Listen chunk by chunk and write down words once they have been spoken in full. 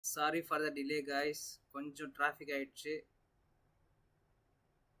Sorry for the delay guys, கொஞ்சம் traffic ஆயிடுச்சு.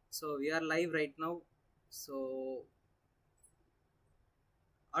 So we are live right now. So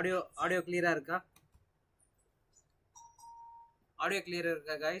audio clear இருக்கா? Audio clear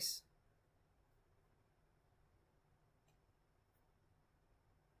இருக்கா guys?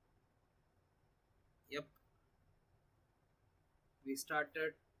 Yep. We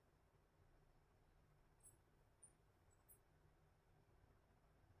started.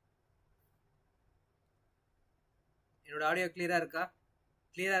 என்னோட audio கிளியரா இருக்கா?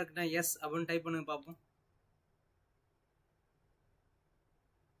 கிளியரா இருக்குன்னா எஸ் அப்படின்னு டைப் பண்ணுங்க பாப்போம்.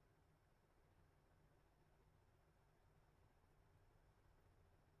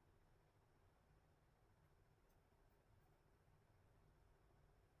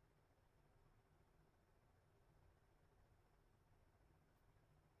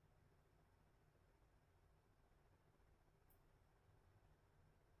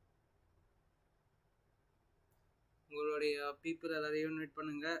 உங்களுடைய பீப்புள் எல்லாரையும் இன்வைட்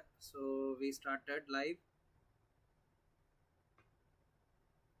பண்ணுங்க. So we started live.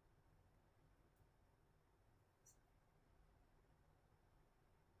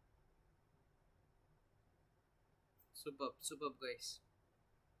 Super guys.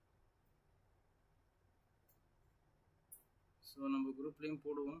 So நம்ம குரூப்லேயும்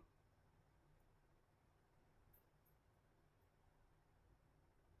போடுவோம்.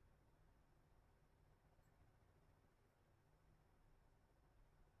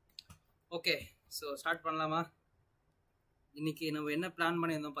 ஓகே, ஸோ ஸ்டார்ட் பண்ணலாமா? இன்னைக்கு நம்ம என்ன பிளான்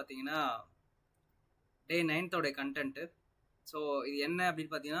பண்ணியிருந்தோம் பார்த்தீங்கன்னா, டே 9th கண்டென்ட்டு. ஸோ இது என்ன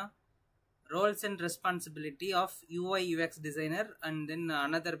அப்படின்னு பார்த்தீங்கன்னா, roles and responsibility of UI UX designer and then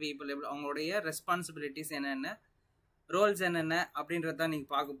another people, அவங்களுடைய ரெஸ்பான்சிபிலிட்டிஸ் என்னென்ன, ரோல்ஸ் என்னென்ன அப்படின்றத தான்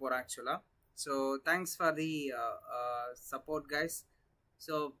நீங்கள் பார்க்க போகிறோம் ஆக்சுவலாக. So thanks for the support guys.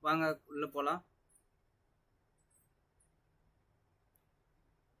 So வாங்க உள்ளே போகலாம்.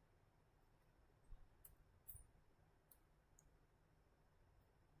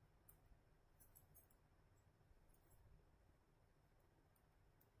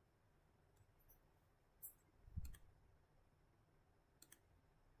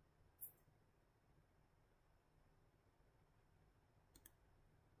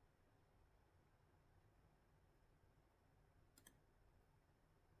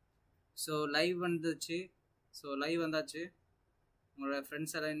 ஸோ லைவ் வந்துச்சு. ஸோ லைவ் வந்தாச்சு. உங்களோட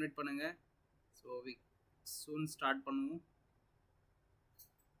ஃப்ரெண்ட்ஸ் எல்லாம் இன்வைட் பண்ணுங்கள். ஸோ வி சூன் ஸ்டார்ட் பண்ணுவோம்.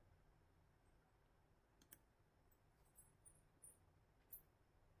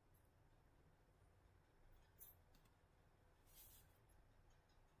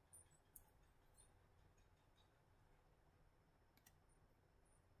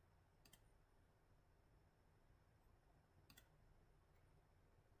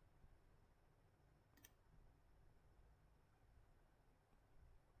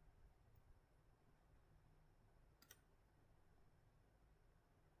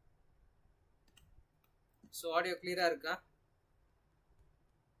 ஸோ ஆடியோ கிளியரா இருக்கா?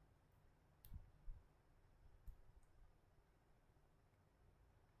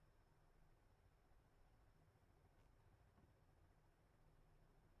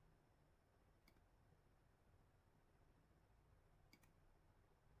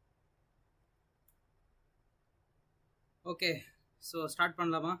 ஓகே, ஸோ ஸ்டார்ட்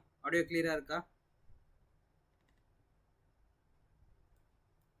பண்ணலாமா? ஆடியோ கிளியரா இருக்கா?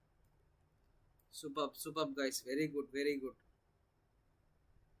 Superb guys, very good.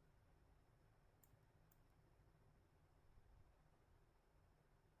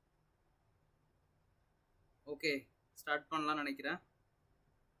 Okay, start பண்ணலாம்னு நினைக்கிறேன்.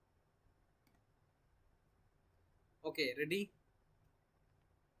 Okay, ready?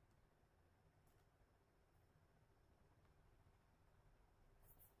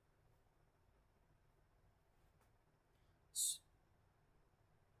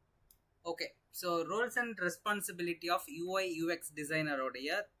 Okay, so roles and responsibility of UI UX டிசைனரோடைய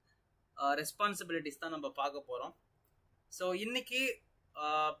responsibilities தான் நம்ம பார்க்க போகிறோம். ஸோ இன்னைக்கு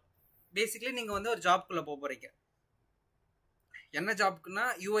பேசிக்கலி நீங்கள் வந்து ஒரு ஜாப்குள்ளே போக போகிறீங்க. என்ன ஜாப்க்குன்னா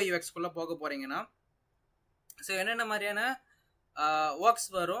யூஐ யூஎக்ஸ்குள்ளே போக போகிறீங்கன்னா, ஸோ என்னென்ன மாதிரியான ஒர்க்ஸ்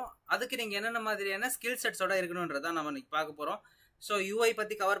வரும், அதுக்கு நீங்கள் என்னென்ன மாதிரியான ஸ்கில் செட்ஸோட இருக்கணுன்றதான் நம்ம இன்னைக்கு பார்க்க போகிறோம். ஸோ யூஐ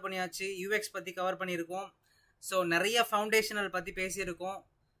பற்றி கவர் பண்ணியாச்சு, யூஎக்ஸ் பற்றி கவர் பண்ணியிருக்கோம். ஸோ நிறைய ஃபவுண்டேஷனல் பற்றி பேசியிருக்கோம்.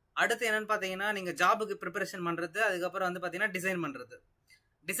 அடுத்து என்னன்னு பார்த்தீங்கன்னா, நீங்கள் ஜாபுக்கு ப்ரிப்பரேஷன் பண்ணுறது, அதுக்கப்புறம் வந்து பார்த்தீங்கன்னா டிசைன் பண்ணுறது,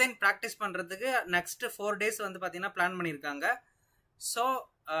 டிசைன் ப்ராக்டிஸ் பண்ணுறதுக்கு நெக்ஸ்ட் 4 days வந்து பார்த்தீங்கன்னா பிளான் பண்ணியிருக்காங்க. ஸோ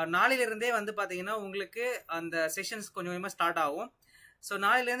நாளையிலிருந்தே வந்து பார்த்தீங்கன்னா உங்களுக்கு அந்த செஷன்ஸ் கொஞ்சம் கொஞ்சமாக ஸ்டார்ட் ஆகும். ஸோ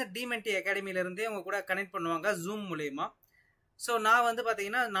நாளையிலேருந்து டிமென்டி அகாடமியிலேருந்தே உங்க கூட கனெக்ட் பண்ணுவாங்க ஜூம் மூலயமா. ஸோ நான் வந்து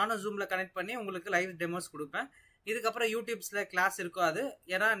பார்த்தீங்கன்னா நானும் ஜூமில் கனெக்ட் பண்ணி உங்களுக்கு லைவ் டெமோஸ் கொடுப்பேன். இதுக்கப்புறம் யூடியூப்ஸில் கிளாஸ் இருக்காது.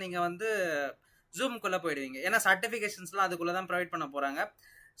 ஏன்னா நீங்கள் வந்து ஜூம்குள்ளே போயிடுவீங்க. ஏன்னா சர்டிஃபிகேஷன்ஸ்லாம் அதுக்குள்ளே தான் ப்ரொவைட் பண்ண போகிறாங்க.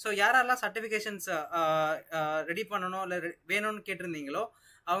 ஸோ யாரெல்லாம் சர்டிஃபிகேஷன்ஸ் ரெடி பண்ணணும் இல்லை வேணும்னு கேட்டிருந்தீங்களோ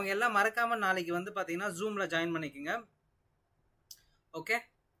அவங்க எல்லாம் மறக்காமல் நாளைக்கு வந்து பார்த்தீங்கன்னா ஜூமில் ஜாயின் பண்ணிக்கோங்க. Okay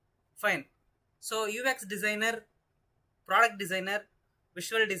fine. So UX designer, product designer,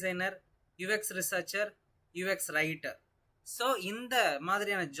 visual designer, UX researcher, UX writer. So இந்த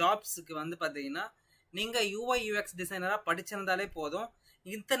மாதிரியான ஜாப்ஸுக்கு வந்து பார்த்தீங்கன்னா நீங்கள் யூஐ யூஎக்ஸ் டிசைனராக படிச்சிருந்தாலே போதும்.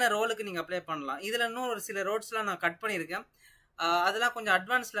 இத்தனை ரோலுக்கு நீங்கள் அப்ளை பண்ணலாம். இதில் இன்னும் ஒரு சில ரோல்ஸ்லாம் நான் கட் பண்ணியிருக்கேன். அதெல்லாம் கொஞ்சம்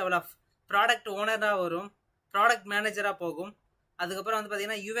அட்வான்ஸ் லெவல் ஆஃப் ப்ராடக்ட் ஓனராக வரும், ப்ராடக்ட் மேனேஜராக போகும். அதுக்கப்புறம் வந்து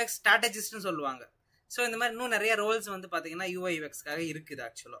பார்த்தீங்கன்னா யூஎக்ஸ் ஸ்ட்ராட்டஜிஸ்ட்னு சொல்லுவாங்க. ஸோ இந்த மாதிரி இன்னும் நிறைய ரோல்ஸ் வந்து பார்த்தீங்கன்னா யூஐ யூஎக்ஸ்க்காக இருக்குது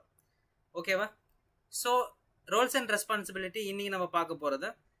ஆக்சுவலாக. ஓகேவா? ஸோ ரோல்ஸ் அண்ட் ரெஸ்பான்சிபிலிட்டி இன்னைக்கு நம்ம பார்க்க போகிறது.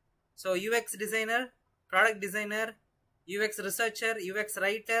 So UX designer, product designer, UX researcher, UX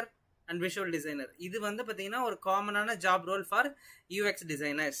writer and visual designer. இது வந்து பார்த்தீங்கன்னா ஒரு காமனான job role for UX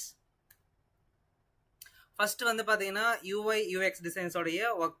designers. First வந்து பார்த்தீங்கன்னா யூஐ யூஎக்ஸ் டிசைன்ஸோடைய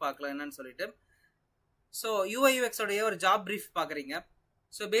ஒர்க் பார்க்கலாம் என்னன்னு சொல்லிட்டு. ஸோ யூஐ யூஎக்ஸோடைய ஒரு ஜாப் ப்ரீஃப் பார்க்குறீங்க.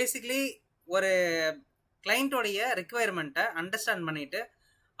 ஸோ பேசிக்லி ஒரு கிளைண்ட்டோடைய ரிக்குவயர்மெண்ட்டை அண்டர்ஸ்டாண்ட் பண்ணிட்டு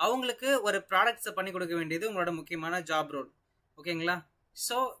அவங்களுக்கு ஒரு ப்ராடக்ட்ஸை பண்ணி கொடுக்க வேண்டியது உங்களோட முக்கியமான ஜாப் ரோல். ஓகேங்களா?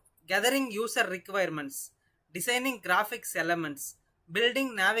 So gathering user requirements, designing graphics elements,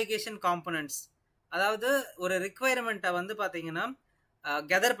 building navigation components. அதாவது ஒரு ரிக்குவயர்மெண்ட்டை வந்து பார்த்தீங்கன்னா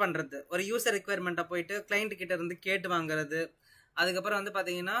கெதர் பண்ணுறது, ஒரு யூசர் ரிக்குவயர்மெண்ட்டை போயிட்டு கிளைண்ட் கிட்ட இருந்து கேட்டு வாங்குறது. அதுக்கப்புறம் வந்து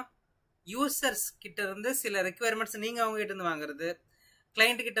பார்த்தீங்கன்னா யூசர்ஸ் கிட்ட இருந்து சில ரிக்குவயர்மெண்ட்ஸ் நீங்கள் அவங்க கிட்ட இருந்து வாங்குறது,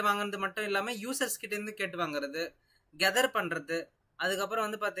 கிளைண்ட் கிட்ட வாங்குறது மட்டும் இல்லாமல் யூசர்ஸ் கிட்ட இருந்து கேட்டு வாங்குறது, கெதர் பண்ணுறது. அதுக்கப்புறம்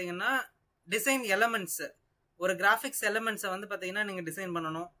வந்து பார்த்தீங்கன்னா டிசைன் எலமெண்ட்ஸ், ஒரு கிராஃபிக்ஸ் எலமெண்ட்ஸை வந்து பார்த்தீங்கன்னா நீங்கள் டிசைன்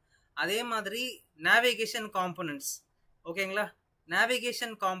பண்ணணும். அதே மாதிரி நேவிகேஷன் காம்பனன்ட்ஸ். ஓகேங்களா?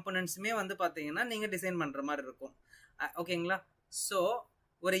 நேவிகேஷன் காம்பனன்ட்ஸுமே வந்து பார்த்தீங்கன்னா நீங்கள் டிசைன் பண்ணுற மாதிரி இருக்கும். ஓகேங்களா? ஸோ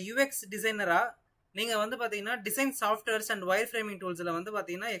ஒரு யூஎக்ஸ் டிசைனராக நீங்கள் வந்து பார்த்தீங்கன்னா design softwares and wire framing டூல்ஸில் வந்து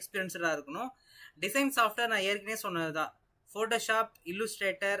பார்த்தீங்கன்னா எக்ஸ்பீரியன்ஸ்டாக இருக்கணும். டிசைன் சாஃப்ட்வேர் நான் ஏற்கனவே சொன்னது தான். ஃபோட்டோஷாப்,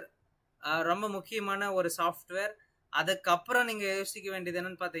 இல்லுஸ்ட்ரேட்டர் ரொம்ப முக்கியமான ஒரு சாஃப்ட்வேர். அதுக்கப்புறம் நீங்கள் யோசிக்க வேண்டியது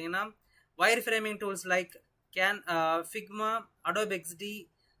என்னன்னு பார்த்தீங்கன்னா wire framing tools like Figma, Adobe XT,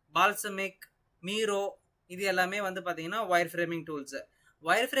 balsamic, மீரோ, இது எல்லாமே வந்து பார்த்தீங்கன்னா wire framing tools.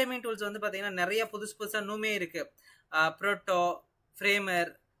 Wire framing tools வந்து பார்த்தீங்கன்னா நிறைய புதுசாக நூமே இருக்குது. ப்ரோட்டோ, ஃப்ரேமர்,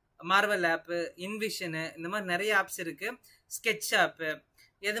 மார்வல் ஆப்பு, இன்விஷனு, இந்த மாதிரி நிறைய ஆப்ஸ் இருக்குது. ஸ்கெட்ச் ஆப்பு,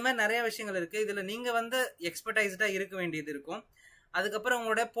 இது மாதிரி நிறைய விஷயங்கள் இருக்குது. இதில் நீங்கள் வந்து எக்ஸ்பர்டைஸ்டாக இருக்க வேண்டியது இருக்கும். அதுக்கப்புறம்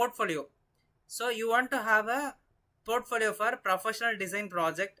உங்களோட portfolio. So you want to have a portfolio for professional design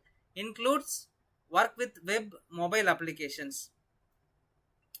project includes work with web, mobile applications.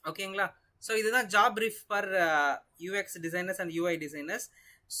 ஓகேங்களா? ஸோ இதுதான் job brief for UX designers and UI designers.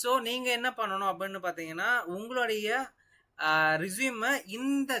 So நீங்கள் என்ன பண்ணணும் அப்படின்னு பார்த்தீங்கன்னா உங்களுடைய ரிஸ்யூமை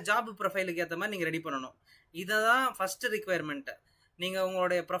இந்த ஜாப் ப்ரொஃபைலுக்கு ஏற்ற மாதிரி நீங்கள் ரெடி பண்ணணும். இதை தான் ஃபஸ்ட்டு ரிக்குவயர்மெண்ட்டு. நீங்கள்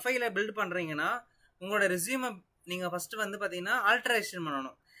உங்களுடைய ப்ரொஃபைலை பில்ட் பண்ணுறீங்கன்னா உங்களோட ரிஸ்யூமை நீங்கள் ஃபஸ்ட்டு வந்து பார்த்தீங்கன்னா ஆல்ட்ரேஷன்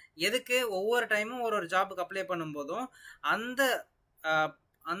பண்ணணும். எதுக்கு? ஒவ்வொரு டைமும் ஒரு ஜாபுக்கு அப்ளை பண்ணும்போதும்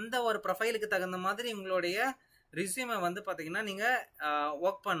அந்த ஒரு ப்ரொஃபைலுக்கு தகுந்த மாதிரி உங்களுடைய ரிஸ்யூமை வந்து பார்த்தீங்கன்னா நீங்கள்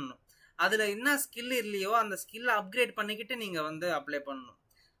ஒர்க் பண்ணணும். அதில் என்ன ஸ்கில் இல்லையோ அந்த ஸ்கில்லை அப்கிரேட் பண்ணிக்கிட்டு நீங்கள் வந்து அப்ளை பண்ணணும்.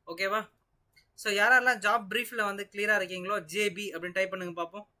 ஓகேவா? ஸோ யாரெல்லாம் ஜாப் ப்ரீஃபில் வந்து கிளியராக இருக்கீங்களோ ஜேபி அப்படின்னு டைப் பண்ணுங்க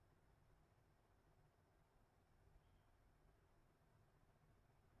பார்ப்போம்.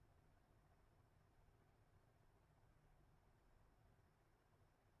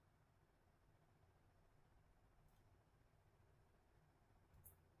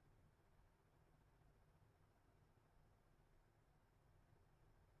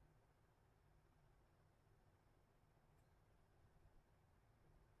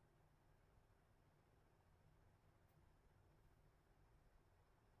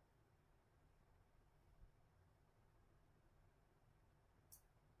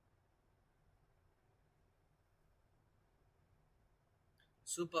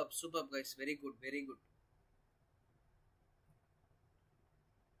 Superb guys, very good.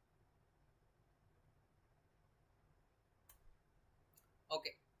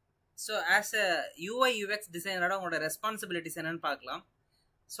 Okay, so as a UI UX designer உங்களோட ரெஸ்பான்சிபிலிட்டிஸ் என்னன்னு பார்க்கலாம்.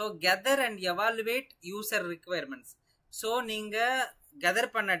 So கெதர் and evaluate user requirements. So நீங்கள்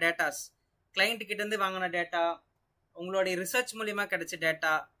கெதர் பண்ண டேட்டாஸ், கிளைண்ட் கிட்டேருந்து வாங்கின டேட்டா, உங்களுடைய ரிசர்ச் மூலிமா கிடைச்ச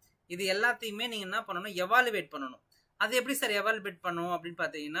டேட்டா, இது எல்லாத்தையுமே நீங்கள் என்ன பண்ணணும்? எவாலுவேட் பண்ணணும். அது எப்படி சார் எவாலுவேட் பண்ணுவோம் அப்படின்னு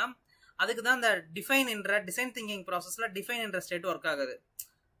பார்த்தீங்கன்னா அதுக்கு தான் இந்த டிசைன் திங்கிங் ப்ராசஸில் டிஃபைன் என்ற ஸ்டேட் ஒர்க் ஆகுது.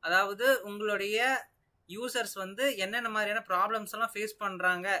 அதாவது உங்களுடைய யூசர்ஸ் வந்து என்னென்ன மாதிரியான ப்ராப்ளம்ஸ் எல்லாம் ஃபேஸ்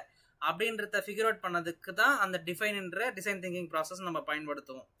பண்ணுறாங்க அப்படின்றத ஃபிகர் அவுட் பண்ணதுக்கு தான் அந்த டிஃபைன்ன்ற டிசைன் திங்கிங் ப்ராசஸ் நம்ம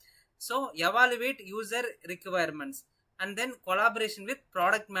பயன்படுத்துவோம். So evaluate user requirements and then collaboration with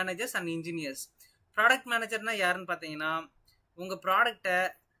product managers and engineers. Product மேனேஜர்னா யாருன்னு பார்த்தீங்கன்னா, உங்கள் ப்ராடக்டை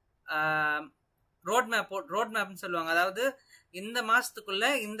ரோட் மேப்னு சொல்லுவாங்க. அதாவது இந்த மாசத்துக்குள்ள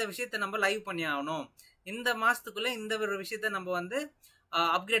இந்த விஷயத்த நம்ம லைவ் பண்ணி ஆகணும், இந்த மாசத்துக்குள்ள இந்த ஒரு விஷயத்த நம்ம வந்து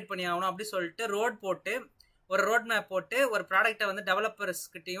அப்கிரேட் பண்ணி ஆகணும் அப்படி சொல்லிட்டு ஒரு ரோட் மேப் போட்டு ஒரு ப்ராடக்டை வந்து டெவலப்பர்ஸ்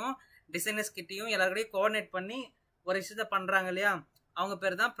கிட்டையும் டிசைனர்ஸ் கிட்டையும் எல்லாருக்கிட்டையும் கோஆர்டினேட் பண்ணி ஒரு விஷயத்த பண்றாங்க இல்லையா, அவங்க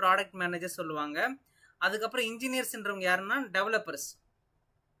பேர் தான் ப்ராடக்ட் மேனேஜர் சொல்லுவாங்க. அதுக்கப்புறம் இன்ஜினியர்ஸ்ன்றவங்க யாருன்னா டெவலப்பர்ஸ்.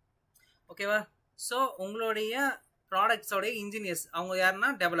 ஓகேவா? ஸோ உங்களுடைய ப்ராடக்ட்ஸோடைய இன்ஜினியர்ஸ் அவங்க யாருன்னா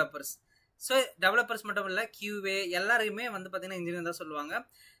டெவலப்பர்ஸ். ஸோ டெவலப்பர்ஸ் மட்டும் இல்லை, QA எல்லாருமே வந்து பார்த்தீங்கன்னா இன்ஜினியர் தான் சொல்லுவாங்க.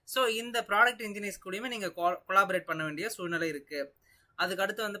 ஸோ இந்த ப்ராடக்ட் இன்ஜினியர்ஸ் கூடயுமே நீங்கள் கொலாபரேட் பண்ண வேண்டிய சூழ்நிலை இருக்குது. அதுக்கு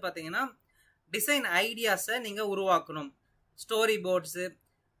அடுத்து வந்து பார்த்தீங்கன்னா டிசைன் ஐடியாஸை நீங்கள் உருவாக்கணும். Story boards,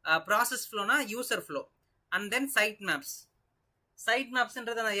 process ஃப்ளோனா user flow, and then side maps. Side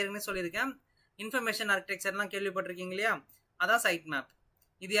மேப்ஸ்ன்றதை நான் ஏற்கனவே சொல்லியிருக்கேன். இன்ஃபர்மேஷன் ஆர்கிடெக்சர்லாம் கேள்விப்பட்டிருக்கீங்க இல்லையா, அதான் சைட் மேப்.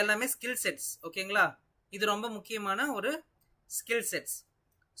 இது எல்லாமே ஸ்கில் செட்ஸ். ஓகேங்களா? இது ரொம்ப முக்கியமான ஒரு skill sets.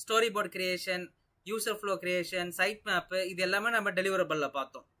 Story board creation, user flow creation, side map, இது எல்லாமே நம்ம டெலிவரபிள்ல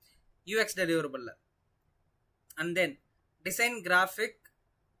பார்த்தோம், UX டெலிவரபிள்ல. And then design graphic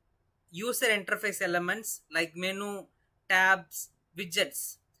user interface elements like menu, tabs, widgets.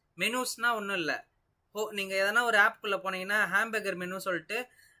 மெனுஸ்னா ஒன்றும் இல்லை, நீங்கள் எதனா ஒரு ஆப்குள்ளே போனீங்கன்னா ஹாம்பர்கர் மெனு சொல்லிட்டு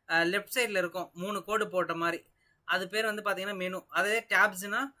லெஃப்ட் சைடில் இருக்கும் 3 கோடு போட்ட மாதிரி, அது பேர் வந்து பார்த்தீங்கன்னா மெனு. அதே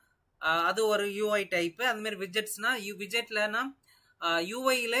டேப்ஸ்னா அது ஒரு UI டைப்பு. அதுமாரி விட்ஜெட்ஸ்னா விட்ஜெட்லனா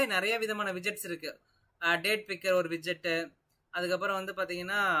யூஐல நிறைய விதமான விட்ஜெட்ஸ் இருக்கு. டேட் பிக்கர் ஒரு விட்ஜெட்டு, அதுக்கப்புறம் வந்து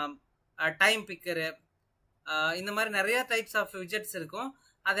பார்த்தீங்கன்னா டைம் பிக்கரு, இந்த மாதிரி நிறைய டைப்ஸ் ஆஃப் விட்ஜெட்ஸ் இருக்கும்.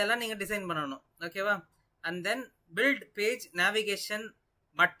 அதெல்லாம் நீங்கள் டிசைன் பண்ணணும். ஓகேவா? And then build page navigation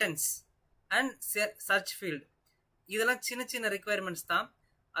buttons and search field. இதெல்லாம் சின்ன சின்ன ரிக்குவயர்மெண்ட்ஸ் தான்.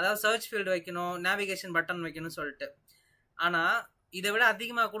 அதாவது சர்ச் ஃபீல்டு வைக்கணும், நேவிகேஷன் பட்டன் வைக்கணும்னு சொல்லிட்டு. ஆனால் இதை விட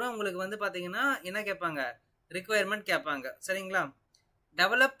அதிகமாக கூட உங்களுக்கு வந்து பார்த்தீங்கன்னா என்ன கேட்பாங்க, ரிக்குவயர்மெண்ட் கேட்பாங்க. சரிங்களா?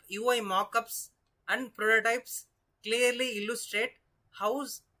 Develop UI markups and prototypes clearly illustrate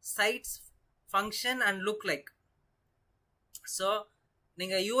house sides function and look like. So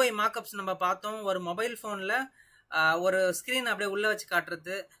நீங்கள் UI மார்க்அப்ஸ் நம்ம பார்த்தோம். ஒரு மொபைல் ஃபோனில் ஒரு ஸ்க்ரீன் அப்படியே உள்ளே வச்சு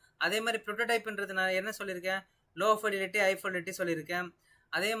காட்டுறது. அதே மாதிரி ப்ரோட்டோடைப்ன்றது நான் என்ன சொல்லியிருக்கேன், லோ ஃபெடிலிட்டி, ஹை ஃபெடிலிட்டி சொல்லியிருக்கேன்.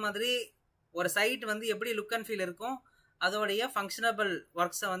 அதே மாதிரி ஒரு சைட் வந்து எப்படி லுக் அண்ட் ஃபீல் இருக்கும், அதோடைய ஃபங்க்ஷனபிள்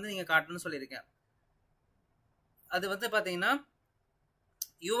ஒர்க்ஸை வந்து நீங்கள் காட்டணும்னு சொல்லியிருக்கேன். அது வந்து பார்த்தீங்கன்னா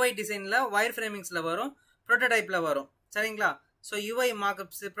UI டிசைனில் வயர் ஃப்ரேமிங்ஸில் வரும், ப்ரோட்டோடைப்பில் வரும். சரிங்களா? ஸோ UI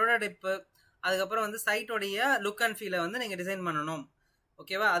மார்க்அப்ஸு, ப்ரோட்டோடைப்பு, அதுக்கப்புறம் வந்து சைட்டோடைய லுக் அண்ட் ஃபீலை வந்து நீங்கள் டிசைன் பண்ணணும்.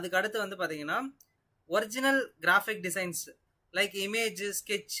 ஓகேவா? அதுக்கு அடுத்து வந்து பார்த்தீங்கன்னா original graphic designs like image,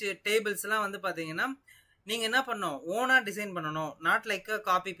 sketch, டேபிள்ஸ்லாம் வந்து பார்த்தீங்கன்னா நீங்கள் என்ன பண்ணணும், ஓனாக டிசைன் பண்ணணும், not like a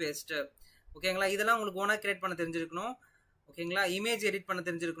copy paste. ஓகேங்களா? இதெல்லாம் உங்களுக்கு ஓனாக கிரியேட் பண்ண தெரிஞ்சிருக்கணும். ஓகேங்களா? இமேஜ் எடிட் பண்ண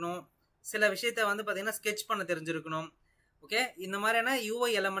தெரிஞ்சிருக்கணும், சில விஷயத்த வந்து பார்த்தீங்கன்னா ஸ்கெட்ச் பண்ண தெரிஞ்சிருக்கணும். ஓகே, இந்த மாதிரியான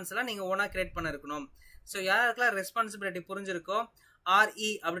UI எலமெண்ட்ஸ் எல்லாம் நீங்கள் ஓனாக கிரியேட் பண்ண இருக்கணும். ஸோ யாருக்கெல்லாம் ரெஸ்பான்சிபிலிட்டி புரிஞ்சிருக்கோ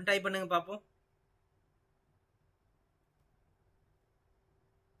RE அப்படின்னு டைப் பண்ணுங்க பார்ப்போம்.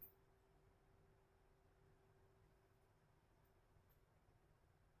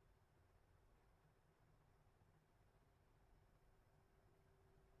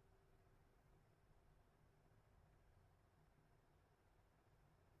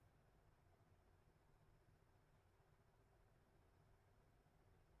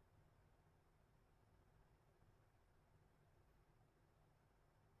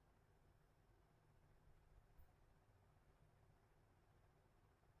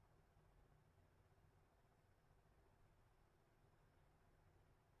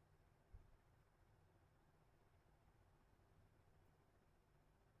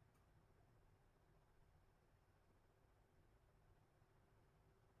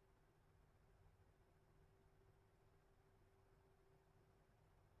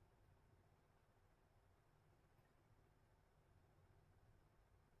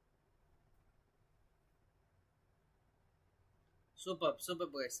 Superb,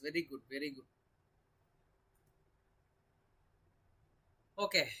 superb guys. Very good, very good.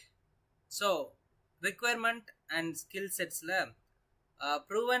 Okay, so requirement and skill sets la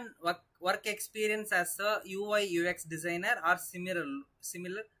proven work experience as a UI UX designer or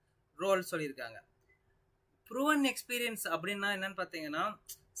similar role சொல்லியிருக்காங்க. ப்ரூவன் எக்ஸ்பீரியன்ஸ் அப்படின்னா என்னன்னு பார்த்தீங்கன்னா,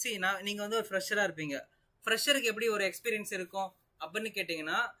 நீங்கள் வந்து ஒரு ஃப்ரெஷராக இருப்பீங்க. ஃப்ரெஷருக்கு எப்படி ஒரு எக்ஸ்பீரியன்ஸ் இருக்கும் அப்படின்னு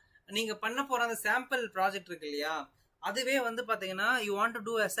கேட்டிங்கன்னா, நீங்கள் பண்ண போகிற அந்த சாம்பிள் ப்ராஜெக்ட் இருக்கு இல்லையா, அதுவே வந்து பார்த்தீங்கன்னா you want to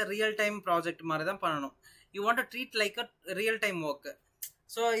two as a real time project மாதிரி தான் பண்ணணும். You want to treat like a real time work.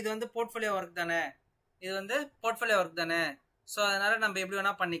 So இது வந்து போர்ட்ஃபோலியோ ஒர்க் தானே, இது வந்து போர்ட்ஃபோலியோ ஒர்க் தானே, ஸோ அதனால நம்ம எப்படி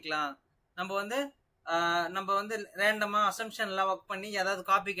வேணா பண்ணிக்கலாம். நம்ம வந்து ரேண்டமா அசம்ஷன்லாம் ஒர்க் பண்ணி ஏதாவது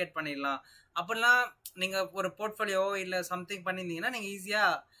காப்பி கேட் பண்ணிடலாம். அப்படிலாம் நீங்க ஒரு போர்ட்ஃபோலியோ இல்ல சம்திங் பண்ணியிருந்தீங்கன்னா நீங்க ஈஸியா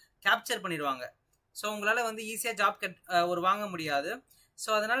கேப்சர் பண்ணிடுவாங்க. ஸோ உங்களால வந்து ஈஸியா ஜாப் ஒரு வாங்க முடியாது. ஸோ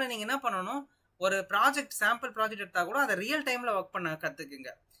அதனால நீங்க என்ன பண்ணணும், ஒரு ப்ராஜெக்ட் சாம்பிள் ப்ராஜெக்ட் எடுத்தா கூட அதை ரியல் டைம்ல ஒர்க் பண்ண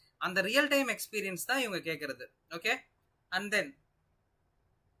கத்துக்குங்க. அந்த ரியல் டைம் எக்ஸ்பீரியன்ஸ் தான் இவங்க கேட்கறது. Okay, and then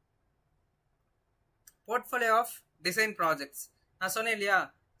portfolio of design projects. நான் சொன்னேன் இல்லையா,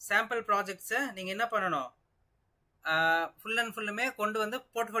 சாம்பிள் ப்ராஜெக்ட்ஸை நீங்கள் என்ன பண்ணணும், ஃபுல் அண்ட் ஃபுல்லுமே கொண்டு வந்து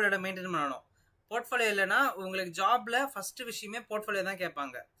போர்ட்ஃபோலியோட மெயின்டைன் பண்ணணும். போர்ட்ஃபோலியோ இல்லைன்னா உங்களுக்கு ஜாப்ல ஃபர்ஸ்ட் விஷயமே போர்ட்ஃபோலியோ தான்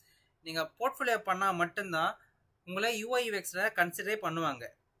கேட்பாங்க. நீங்கள் போர்ட்ஃபோலியோ பண்ணால் மட்டும்தான் உங்களை யூஐ யூஎக்ஸ்ல கன்சிடரே பண்ணுவாங்க.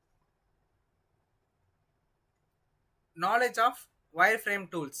 Knowledge of wire frame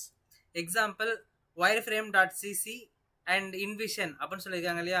tools. Example wireframe.cc and envision அப்படின்னு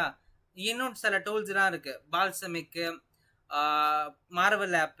சொல்லியிருக்காங்க இல்லையா. இன்னும் சில டூல்ஸ்லாம் இருக்கு, பால்சமிக்கு,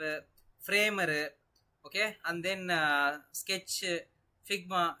 Marvel app, ஃப்ரேமரு, okay, and then sketch,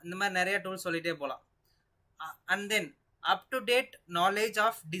 Figma, இந்த மாதிரி நிறைய டூல்ஸ் சொல்லிட்டே போகலாம். And then up to date knowledge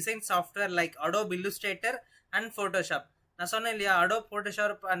of design software like Adobe Illustrator and Photoshop. நான் சொன்னேன் இல்லையா, அடோப்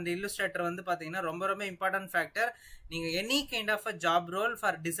ஃபோட்டோஷாப் அண்ட் இல்லுஸ்ட்ரேட்டர் வந்து பார்த்தீங்கன்னா ரொம்ப ரொம்ப இம்பார்ட்டன்ட் ஃபேக்டர். நீங்கள் any kind of a job role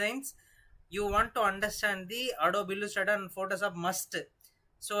for designs you want to understand the Adobe Illustrator and Photoshop must.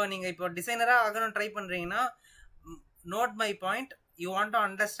 So நீங்கள் இப்போ டிசைனராக ஆகணும் ட்ரை பண்ணுறீங்கன்னா, note my point, you want to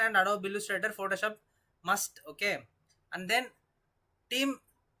understand Adobe Illustrator, Photoshop must. Okay, and then team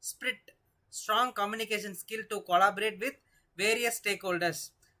spirit, strong communication skill to collaborate with various stack holders.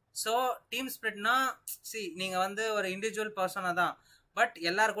 So team ஸ்பிரிட்னா நீங்கள் வந்து ஒரு individual பர்சனாக தான், but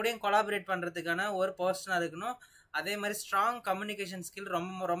எல்லாரு கூடயும் கொலாபரேட் பண்ணுறதுக்கான ஒரு பர்சனாக இருக்கணும். அதே மாதிரி ஸ்ட்ராங் கம்யூனிகேஷன் ஸ்கில்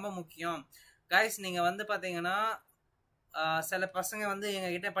ரொம்ப ரொம்ப முக்கியம். கைஸ், நீங்கள் வந்து பார்த்தீங்கன்னா சில பசங்க வந்து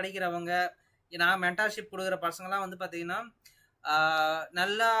எங்ககிட்ட படிக்கிறவங்க, நான் மென்டார்ஷிப் கொடுக்குற பசங்களாம் வந்து பார்த்தீங்கன்னா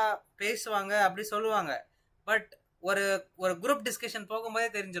நல்லா பேசுவாங்க, அப்படி சொல்லுவாங்க. பட் ஒரு ஒரு குரூப் டிஸ்கஷன் போகும்போதே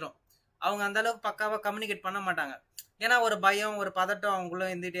தெரிஞ்சிடும் அவங்க அந்த அளவுக்கு பக்காவாக கம்யூனிகேட் பண்ண மாட்டாங்க. ஏன்னா ஒரு பயம், ஒரு பதட்டம்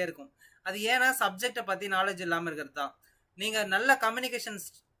அவங்களும் இருந்துகிட்டே இருக்கும். அது ஏன்னா சப்ஜெக்டை பற்றி நாலேஜ் இல்லாமல் இருக்கிறது தான். நீங்கள் நல்ல கம்யூனிகேஷன்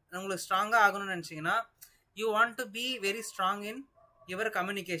உங்களுக்கு ஸ்ட்ராங்காக ஆகணும்னு நினச்சிங்கன்னா, you want to be very strong in your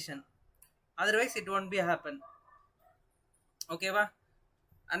communication, otherwise it won't be happen. ஓகேவா?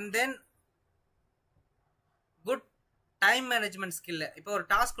 And then good time management skill. இப்போ ஒரு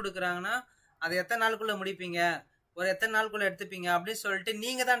டாஸ்க் கொடுக்குறாங்கன்னா அதை எத்தனை நாளுக்குள்ளே முடிப்பீங்க, ஒரு எத்தனை நாளுக்குள்ளே எடுத்துப்பீங்க அப்படின்னு சொல்லிட்டு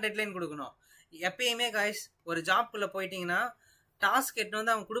நீங்கள் தான் டெட்லைன் கொடுக்கணும். எப்பயுமே கைஸ், ஒரு ஜாப்குள்ளே போயிட்டீங்கன்னா டாஸ்க் எட்டு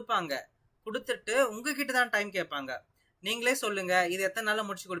வந்து அவங்க கொடுப்பாங்க, கொடுத்துட்டு உங்ககிட்ட தான் டைம் கேட்பாங்க. நீங்களே சொல்லுங்க இது எத்தனை நாளில்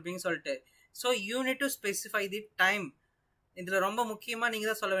முடிச்சு கொடுப்பீங்கன்னு சொல்லிட்டு. So you need to specify the time. இதில் ரொம்ப முக்கியமாக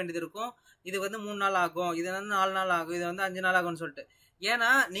நீங்கள் தான் சொல்ல வேண்டியது இருக்கும். இது வந்து 3 நாள் ஆகும், இது வந்து 4 நாள் ஆகும், இது வந்து 5 நாள் ஆகும்னு சொல்லிட்டு. ஏன்னா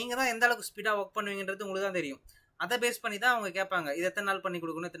நீங்கள் தான் எந்த அளவுக்கு ஸ்பீடாக ஒர்க் பண்ணுவீங்கன்றது உங்களுக்கு தான் தெரியும். அதை பேஸ் பண்ணி தான் அவங்க கேட்பாங்க, இது எத்தனை நாள் பண்ணி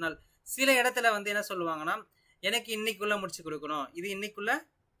கொடுக்கணும், எத்தனை நாள். சில இடத்துல வந்து என்ன சொல்லுவாங்கன்னா, எனக்கு இன்னைக்குள்ளே முடிச்சு கொடுக்கணும், இது இன்னைக்குள்ளே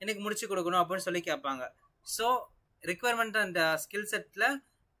எனக்கு முடிச்சு கொடுக்கணும் அப்படின்னு சொல்லி கேட்பாங்க. So requirement and skill settle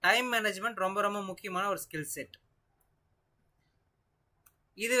time management ரொம்ப ரொம்ப முக்கியமான ஒரு ஸ்கில் செட்.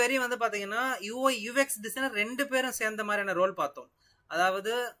 இதுவரையும் வந்து பார்த்தீங்கன்னா யூஐ யூஎக்ஸ் டிசைனர் 2 பேரும் சேர்ந்த மாதிரியான ரோல் பார்த்தோம்.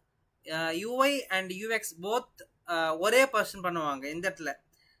 அதாவது யூஐ அண்ட் யூஎக்ஸ் போத் ஒரே பர்சன் பண்ணுவாங்க இந்த இடத்துல,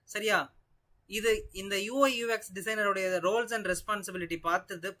 சரியா? இந்த UI UX டிசைனருடைய roles and responsibility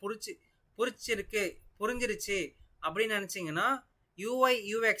பார்த்தது புரிஞ்சிருச்சு அப்படின்னு நினைச்சீங்கன்னா யூஐ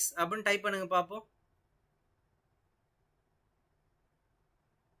யூஎக்ஸ் அப்படின்னு டைப் பண்ணுங்க பார்ப்போம்.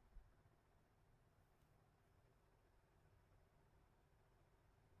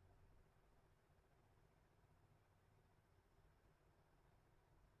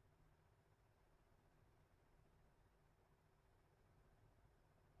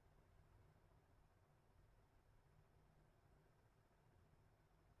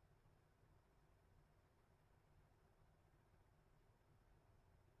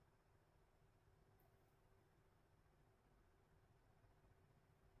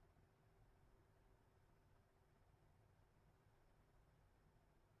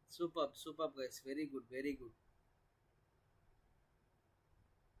 Superb guys, very good, very good.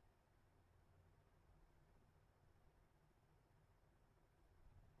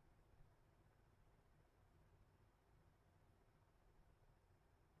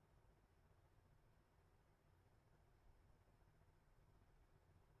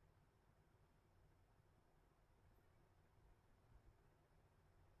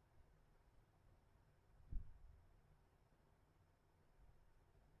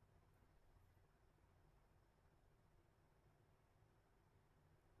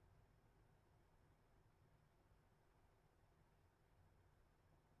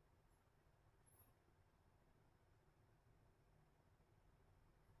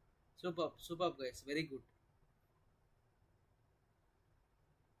 Superb guys, very good.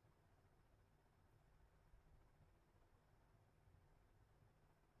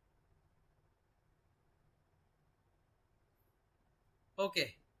 Okay,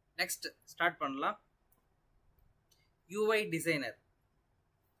 next start பண்ணலாம். UI designer.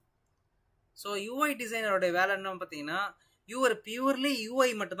 ஸோ யூஐ டிசைனரோட வேலை என்ன பார்த்தீங்கன்னா, யூஆர் பியூர்லி யூஐ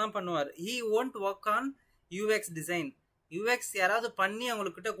மட்டும் தான் பண்ணுவார். He won't work on UX design. UX யாராவது பண்ணி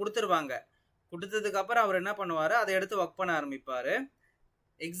அவங்கக்கிட்ட கொடுத்துருவாங்க. கொடுத்ததுக்கு அப்புறம் அவர் என்ன பண்ணுவார், அதை எடுத்து ஒர்க் பண்ண ஆரம்பிப்பார்.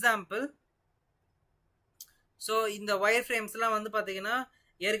 எக்ஸாம்பிள், ஸோ இந்த ஒயர் ஃப்ரேம்ஸ்லாம் வந்து பார்த்தீங்கன்னா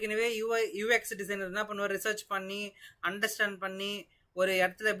ஏற்கனவே யூஎக்ஸ் டிசைனர் என்ன பண்ணுவார், ரிசர்ச் பண்ணி அண்டர்ஸ்டாண்ட் பண்ணி ஒரு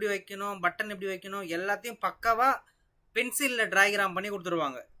இடத்துல எப்படி வைக்கணும், பட்டன் எப்படி வைக்கணும், எல்லாத்தையும் பக்காவாக பென்சிலில் டிராகிராம் பண்ணி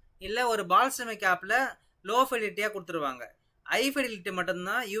கொடுத்துருவாங்க. இல்லை ஒரு பால்சமிக் ஆப்பில் லோ ஃபெடிலிட்டியாக கொடுத்துருவாங்க. ஹை ஃபெடிலிட்டி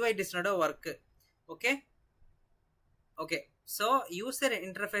மட்டும்தான் UI டிசைனரோட work. Okay okay so user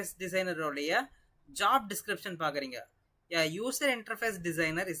interface டிசைனருடைய job description பார்க்குறீங்க. User interface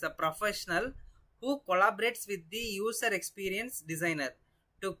designer is a professional who collaborates with the user experience designer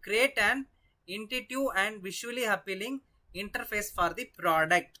to create an intuitive and visually appealing interface for the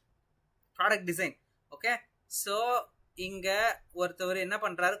product design. Okay, so இங்க ஒருத்தவர் என்ன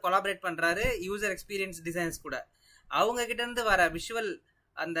பண்றாரு, collaborate பண்றாரு user experience designs கூட. அவங்க கிட்ட இருந்து வர விஷுவல்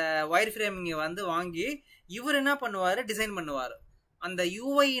அந்த ஒயர் ஃப்ரேமிங்க வந்து வாங்கி இவர் என்ன பண்ணுவாரு, டிசைன் பண்ணுவாரு. அந்த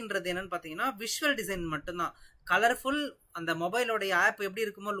யூஐன்றது என்னன்னு பாத்தீங்கன்னா விஷுவல் டிசைன் மட்டும்தான். கலர்ஃபுல் அந்த மொபைலோடைய ஆப் எப்படி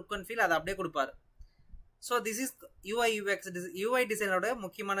இருக்குமோ லுக் அண்ட் ஃபீல் அதை அப்படியே கொடுப்பாரு. ஸோ திஸ் இஸ் யூஐ டிசைனரோட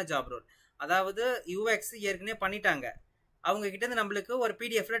முக்கியமான ஜாப் ரோல். அதாவது யூஎக்ஸ் ஏற்கனவே பண்ணிட்டாங்க, அவங்க கிட்ட இருந்து நம்மளுக்கு ஒரு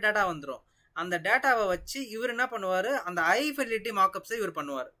பிடிஎஃப்ல டேட்டா வந்துடும். அந்த டேட்டாவை வச்சு இவர் என்ன பண்ணுவார், அந்த ஹை ஃபெடிலிட்டி மார்க்அப்ஸை இவர்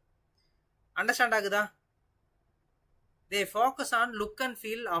பண்ணுவார். அண்டர்ஸ்டாண்ட் ஆகுதா? தே focus on look and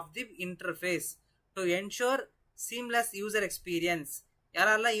feel of the interface to ensure seamless user experience.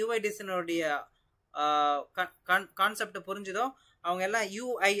 யாரெல்லாம் யூஐ டிசைனருடைய கான்செப்ட் புரிஞ்சுதோ அவங்க எல்லாம்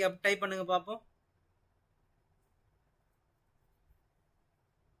யூஐ டைப் பண்ணுங்க பார்ப்போம்.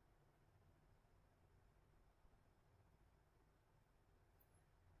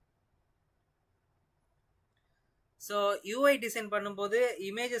 ஸோ யூஐ டிசைன் பண்ணும்போது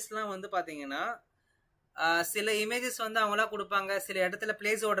இமேஜஸ்லாம் வந்து பார்த்தீங்கன்னா சில இமேஜஸ் வந்து அவங்களா கொடுப்பாங்க, சில இடத்துல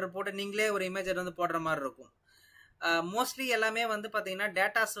பிளேஸ் ஆர்டர் போட்டு நீங்களே ஒரு இமேஜ் வந்து போடுற மாதிரி இருக்கும். மோஸ்ட்லி எல்லாமே வந்து பார்த்தீங்கன்னா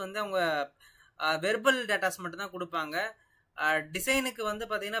டேட்டாஸ் வந்து அவங்க வெர்பல் டேட்டாஸ் மட்டும் தான் கொடுப்பாங்க. டிசைனுக்கு வந்து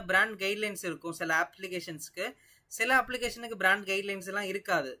பார்த்தீங்கன்னா பிராண்ட் கைட்லைன்ஸ் இருக்கும் சில அப்ளிகேஷன்ஸ்க்கு, சில அப்ளிகேஷனுக்கு பிராண்ட் கைட்லைன்ஸ் எல்லாம்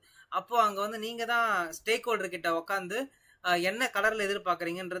இருக்காது. அப்போது அங்கே வந்து நீங்கள் தான் ஸ்டேக் ஹோல்டர் கிட்ட உட்காந்து என்ன கலரில்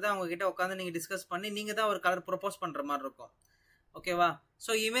எதிர்பார்க்குறீங்கன்றதை அவங்க கிட்ட உட்காந்து நீங்கள் டிஸ்கஸ் பண்ணி நீங்கள் தான் ஒரு கலர் ப்ரொப்போஸ் பண்ணுற மாதிரி இருக்கும். ஓகேவா?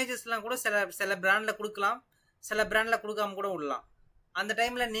 ஸோ இமேஜஸ்லாம் கூட சில பிராண்டில் கொடுக்கலாம், சில பிராண்டில் கொடுக்காம கூட விடலாம். அந்த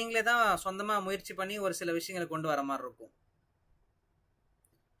டைமில் நீங்களே தான் சொந்தமாக முயற்சி பண்ணி ஒரு சில விஷயங்களை கொண்டு வர மாதிரி இருக்கும்.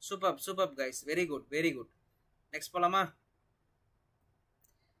 Super guys, very good. Next போலாமா?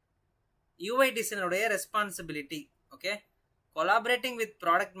 UI டிசைனருடைய responsibility. Okay, collaborating with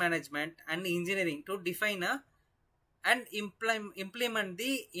product management and engineering to define and implement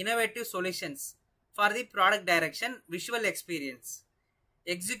the innovative solutions for the product direction, visual experience,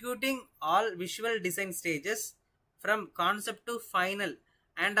 executing all visual design stages from concept to final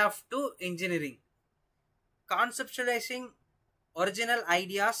and up to engineering, conceptualizing original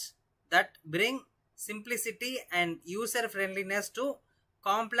ideas that bring simplicity and user friendliness to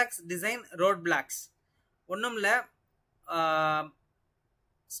complex design roadblocks. ஒண்ணும்ல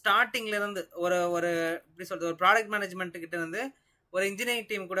ஸ்டார்டிங்ல இருந்து ஒரு எப்படி சொல்றது, ஒரு product management கிட்ட இருந்து ஒரு engineering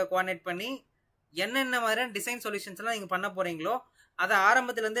team கூட கோஆர்டினேட் பண்ணி என்னென்ன மாதிரியான டிசைன் சொல்யூஷன்ஸ் எல்லாம் நீங்க பண்ண போறீங்களோ அதை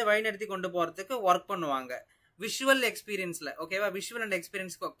ஆரம்பத்துல இருந்தே வழிநடத்தி கொண்டு போறதுக்கு ஒர்க் பண்ணுவாங்க. விஷுவல் எக்ஸ்பீரியன்ஸ்ல, ஓகேவா, விஷுவல் அண்ட்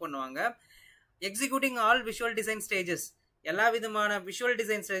எக்ஸ்பீரியன்ஸ்க்கு ஒர்க் பண்ணுவாங்க. Executing all visual design stages, எல்லா விதமான விஷுவல்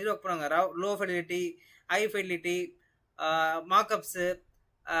டிசைன் ஸ்டேஜில் ஒர்க் பண்ணுவாங்க. லோ ஃபெடிலிட்டி, ஹை ஃபெடிலிட்டி, மார்க்அப்ஸு,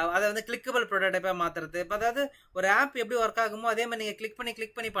 அதை வந்து கிளிக்கபிள் ப்ரோட்டோடைப்பாக மாற்றுறது. இப்போ அதாவது ஒரு ஆப் எப்படி ஒர்க் ஆகுமோ அதே மாதிரி நீங்கள்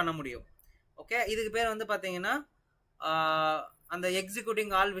கிளிக் பண்ணி பண்ண முடியும். ஓகே, இதுக்கு பேர் வந்து பார்த்தீங்கன்னா அந்த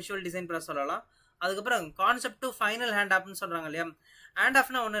executing all visual design process சொல்லலாம். அதுக்கப்புறம் கான்செப்ட் டு ஃபைனல் ஹேண்ட் ஆப்னு சொல்கிறாங்க இல்லையா. ஹேண்ட்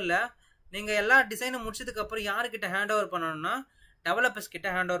ஆஃப்னா ஒன்றும் இல்லை, நீங்கள் எல்லா டிசைனும் முடிச்சதுக்கப்புறம் யாருக்கிட்ட ஹேண்ட் ஓவர் பண்ணணும்னா டெவலப்பர்ஸ்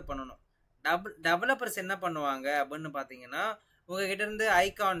கிட்ட ஹேண்ட் ஓவர் பண்ணணும். டெவலப்பர்ஸ் என்ன பண்ணுவாங்க அப்படின்னு பார்த்தீங்கன்னா உங்ககிட்ட இருந்து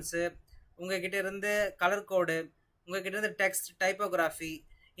ஐகான்ஸு, உங்ககிட்ட இருந்து கலர் கோடு, உங்ககிட்ட இருந்து டெக்ஸ்ட், டைப்போகிராஃபி,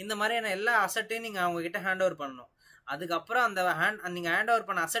 இந்த மாதிரியான எல்லா அசட்டையும் நீங்கள் அவங்ககிட்ட ஹேண்ட் ஓவர் பண்ணணும். அதுக்கப்புறம் அந்த நீங்கள் ஹேண்ட் ஓவர்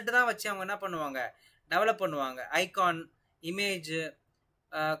பண்ண அசட்டு தான் வச்சு அவங்க என்ன பண்ணுவாங்க, டெவலப் பண்ணுவாங்க. ஐகான், இமேஜ்,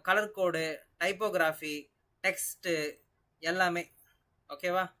 கலர் கோடு, டைப்போகிராஃபி, டெக்ஸ்ட்டு எல்லாமே.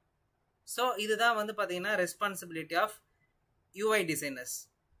 ஓகேவா? ஸோ இதுதான் வந்து பார்த்தீங்கன்னா responsibility of UI designers.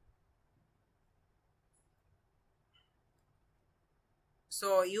 So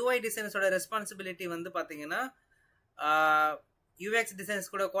UI டிசைனர்ஸோட responsibility வந்து பார்த்தீங்கன்னா யூஎக்ஸ்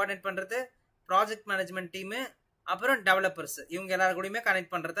டிசைனர்ஸ் கூட கோஆர்டினேட் பண்ணுறது, ப்ராஜெக்ட் மேனேஜ்மெண்ட் டீமு, அப்புறம் டெவலப்பர்ஸ், இவங்க எல்லாரும் கூடயுமே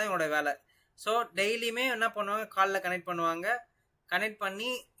கனெக்ட் பண்ணுறது தான் இவங்களோட வேலை. ஸோ டெய்லியுமே என்ன பண்ணுவாங்க, காலில் கனெக்ட் பண்ணுவாங்க. கனெக்ட் பண்ணி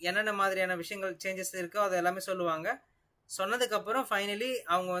என்னென்ன மாதிரியான விஷயங்கள் சேஞ்சஸ் இருக்கோ அது எல்லாமே சொல்லுவாங்க. சொன்னதுக்கப்புறம் ஃபைனலி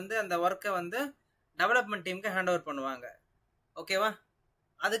அவங்க வந்து அந்த ஒர்க்கை வந்து டெவலப்மெண்ட் டீமுக்கு ஹேண்ட் ஓவர் பண்ணுவாங்க. ஓகேவா?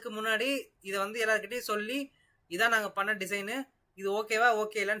 அதுக்கு முன்னாடி இதை வந்து எல்லாருக்கிட்டையும் சொல்லி இதான் நாங்கள் பண்ண டிசைனு, இது ஓகேவா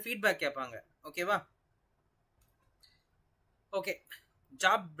ஓகே இல்லைன்னு ஃபீட்பேக் கேட்பாங்க. ஓகேவா? Okay,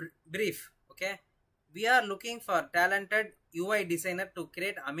 job brief. Okay, we are looking for talented UI designer to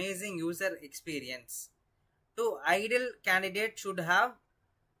create amazing user experience. To ideal candidate should have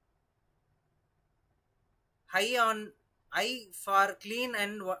eye for clean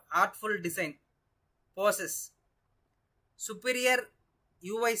and artful design, possess superior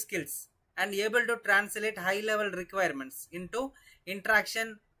UI skills, and able to translate high level requirements into interaction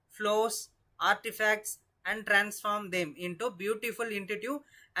flows, artifacts, and transform them into beautiful, intuitive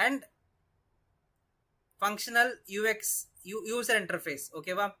and functional UX user interface.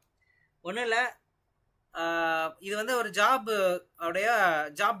 ஓகேவா? ஒன்றும் இல்லை, இது வந்து ஒரு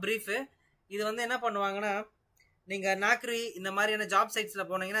job brief. இது வந்து என்ன பண்ணுவாங்கன்னா, நீங்கள் நாக்ரி இந்த மாதிரியான ஜாப் சைட்ஸில்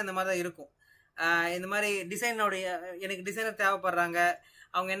போனீங்கன்னா இந்த மாதிரி தான் இருக்கும். இந்த மாதிரி எனக்கு டிசைனர் தேவைப்படுறாங்க,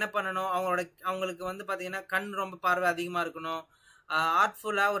 அவங்க என்ன பண்ணணும், அவங்களுக்கு வந்து பார்த்தீங்கன்னா கண் ரொம்ப பார்வை அதிகமாக இருக்கணும்,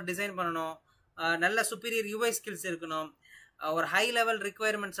 ஆர்ட்ஃபுல்லாக ஒரு டிசைன் பண்ணணும், நல்ல சுப்பீரியர் யூஐ ஸ்கில்ஸ் இருக்கணும், ஒரு ஹை லெவல்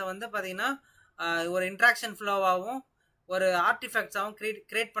ரிக்குவயர்மெண்ட்ஸை வந்து பார்த்தீங்கன்னா ஒரு இன்ட்ராக்ஷன் ஃப்ளோவாகவும் ஒரு ஆர்டிஃபேக்ட்ஸாகவும்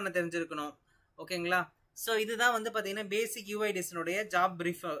கிரியேட் பண்ண தெரிஞ்சிருக்கணும். ஓகேங்களா? ஸோ இதுதான் வந்து பார்த்தீங்கன்னா பேசிக் யூஐ டிசைனுடைய ஜாப்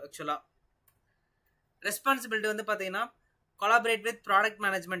பிரீஃப். ஆக்சுவலாக ரெஸ்பான்சிபிலிட்டி வந்து பார்த்தீங்கன்னா collaborate with product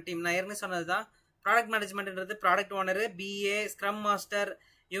management team. நான் ஏற்கனவே சொன்னது தான். Product மேனேஜ்மெண்ட்ன்றது product owner, BA, scrum master,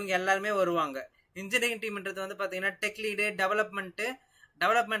 இவங்க எல்லாருமே வருவாங்க. இன்ஜினியரிங் டீம்ன்றது வந்து பார்த்தீங்கன்னா டெக் லீடு,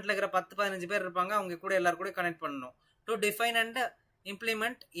 டெவலப்மெண்ட்டில் இருக்கிற 10-15 பேர் இருப்பாங்க. அவங்க கூட எல்லாரும் கூட கனெக்ட் பண்ணணும். To define and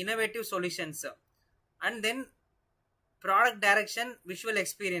implement innovative solutions, and then product direction, visual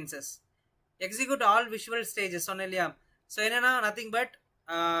experiences, execute all visual stages. சொன்னேன் இல்லையா? ஸோ என்னன்னா நத்திங் பட்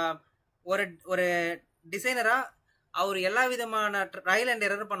ஒரு டிசைனரா அவர் எல்லா விதமான ட்ரையல் அண்ட்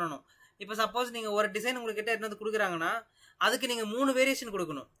எரர் பண்ணணும். இப்போ சப்போஸ் நீங்கள் ஒரு டிசைன் உங்ககிட்ட என்ன கொடுக்குறாங்கன்னா அதுக்கு நீங்கள் 3 வேரியேஷன்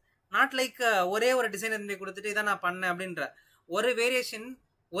கொடுக்கணும். நாட் லைக் ஒரே ஒரு டிசைன் இருந்து கொடுத்துட்டு இதான் நான் பண்ணேன் அப்படின்ற. ஒரு வேரியேஷன்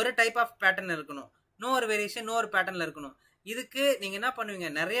ஒரு டைப் ஆஃப் பேட்டர்ன் இருக்கணும், இன்னொரு வேரியேஷன் இன்னொரு பேட்டர்னில் இருக்கணும். இதுக்கு நீங்கள் என்ன பண்ணுவீங்க,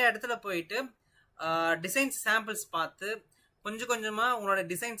 நிறைய இடத்துல போயிட்டு டிசைன்ஸ் சாம்பிள்ஸ் பார்த்து கொஞ்சம் கொஞ்சமாக உங்களோட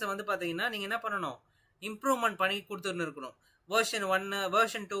டிசைன்ஸை வந்து பார்த்தீங்கன்னா நீங்கள் என்ன பண்ணணும், இம்ப்ரூவ்மெண்ட் பண்ணி கொடுத்துன்னு இருக்கணும். வெர்ஷன் 1,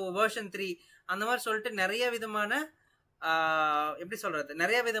 வெர்ஷன் 2, வெர்ஷன் 3 அந்த மாதிரி சொல்லிட்டு நிறைய விதமான எப்படி சொல்கிறது,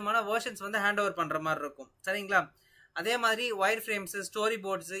 நிறைய விதமான வெர்ஷன்ஸ் வந்து ஹேண்ட் ஓவர் பண்ணுற மாதிரி இருக்கும். சரிங்களா? அதே மாதிரி wire frames, story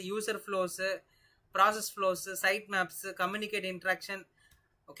boards, user ஃப்ளோஸு, process ஃப்ளோஸு, side maps, communicate interaction,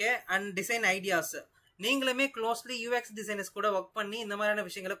 okay, and design ideas. நீங்களுமே க்ளோஸ்லி யூஎக்ஸ் டிசைனர்ஸ் கூட ஒர்க் பண்ணி இந்த மாதிரியான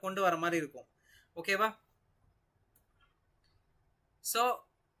விஷயங்களை கொண்டு வர மாதிரி இருக்கும். ஓகேவா? So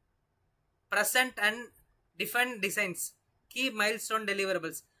present and define designs, key milestone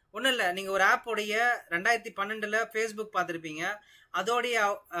deliverables. ஒன்றும் இல்லை, நீங்கள் ஒரு ஆப்போடைய 2012 ஃபேஸ்புக் பார்த்துருப்பீங்க. அதோடைய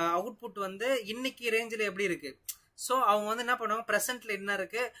அவுட்புட் வந்து இன்னைக்கு ரேஞ்சில் எப்படி இருக்குது. ஸோ அவங்க வந்து என்ன பண்ணுவாங்க, ப்ரெசென்ட்டில் என்ன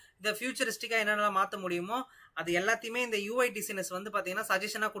இருக்குது, இதை ஃபியூச்சரிஸ்டிக்காக என்னென்னலாம் மாற்ற முடியுமோ அது எல்லாத்தையுமே இந்த யூஐ டிசைனர்ஸ் வந்து பார்த்தீங்கன்னா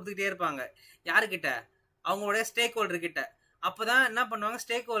சஜஷனாக கொடுத்துக்கிட்டே இருப்பாங்க. யாருக்கிட்ட? அவங்களுடைய ஸ்டேக் ஹோல்டர் கிட்ட. அப்போ தான் என்ன பண்ணுவாங்க,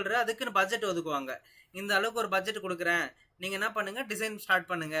 ஸ்டேக் ஹோல்டர் அதுக்குன்னு பட்ஜெட் ஒதுக்குவாங்க. இந்த அளவுக்கு ஒரு பட்ஜெட் கொடுக்குறேன், நீங்கள் என்ன பண்ணுங்கள், டிசைன் ஸ்டார்ட்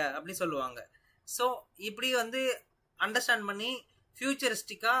பண்ணுங்க அப்படின்னு சொல்லுவாங்க. ஸோ இப்படி வந்து அண்டர்ஸ்டாண்ட் பண்ணி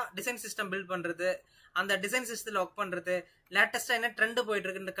ஃபியூச்சரிஸ்டிக்காக டிசைன் சிஸ்டம் பில்ட் பண்ணுறது, அந்த டிசைன் சிஸ்டத்தில் ஒர்க் பண்ணுறது, லேட்டஸ்ட்டாக என்ன ட்ரெண்டு போயிட்டு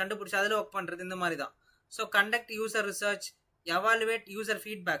இருக்குன்னு கண்டுபிடிச்சி அதில் ஒர்க் பண்ணுறது, இந்த மாதிரி தான். So conduct user research, evaluate user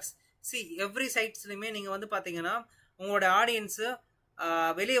feedbacks. Every சைட்ஸ்லையுமே நீங்கள் வந்து பார்த்தீங்கன்னா உங்களோட ஆடியன்ஸு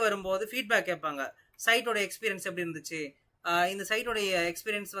வெளியே வரும்போது ஃபீட்பேக் கேட்பாங்க. சைட்டோட எக்ஸ்பீரியன்ஸ் எப்படி இருந்துச்சு, இந்த சைட்டோடைய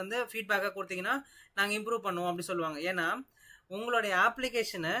எக்ஸ்பீரியன்ஸ் வந்து ஃபீட்பேக்காக கொடுத்தீங்கன்னா நாங்கள் இம்ப்ரூவ் பண்ணுவோம் அப்படி சொல்லுவாங்க. ஏன்னா உங்களுடைய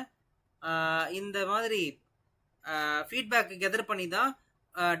ஆப்ளிகேஷனை இந்த மாதிரி ஃபீட்பேக் கெதர் பண்ணி தான்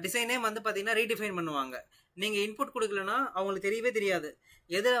டிசைனே வந்து பார்த்தீங்கன்னா ரீடிஃபைன் பண்ணுவாங்க. நீங்கள் இன்புட் கொடுக்கலன்னா அவங்களுக்கு தெரியவே தெரியாது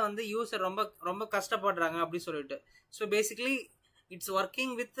எதில் வந்து யூசர் ரொம்ப ரொம்ப கஷ்டப்படுறாங்க அப்படின்னு சொல்லிட்டு. So basically it's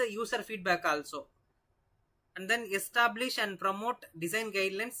working with user feedback also. And then establish and promote design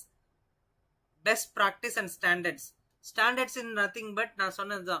guidelines, best practice and standards. Standards in nothing but நான்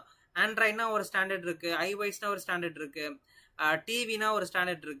சொன்னது தான். ஆண்ட்ராய்ட்னா ஒரு ஸ்டாண்டர்ட் இருக்குது, ஐவைஸ்னா ஒரு ஸ்டாண்டர்ட் இருக்குது, டிவினா ஒரு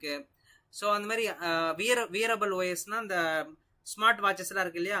ஸ்டாண்டர்ட் இருக்குது. ஸோ அந்த மாதிரி வியரபிள் ஓஎஸ்னா அந்த ஸ்மார்ட் வாட்சஸ்லாம்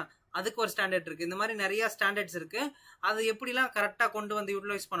இருக்கு இல்லையா, அதுக்கு ஒரு ஸ்டாண்டர்ட் இருக்குது. இந்த மாதிரி நிறையா ஸ்டாண்டர்ட்ஸ் இருக்குது. அது எப்படிலாம் கரெக்டாக கொண்டு வந்து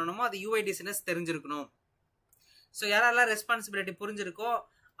யூட்டிலைஸ் பண்ணணுமோ அது யூஐ டிசைனர்ஸ் தெரிஞ்சிருக்கணும். ஸோ யாரெல்லாம் ரெஸ்பான்சிபிலிட்டி புரிஞ்சிருக்கோ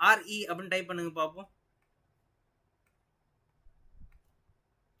RE அப்படின்னு டைப் பண்ணுங்க பார்ப்போம்.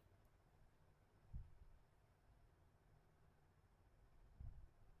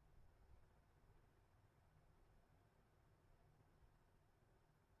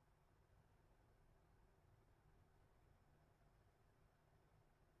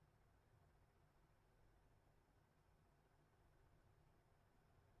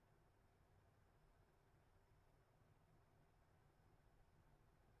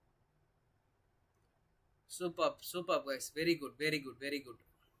 Super guys, very good.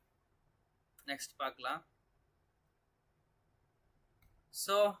 Next பார்க்கலாம்.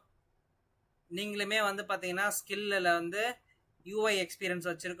 ஸோ நீங்களுமே வந்து பார்த்தீங்கன்னா ஸ்கில்லில் வந்து யூஐ எக்ஸ்பீரியன்ஸ்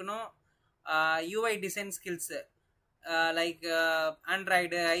வச்சுருக்கணும். UI design skills like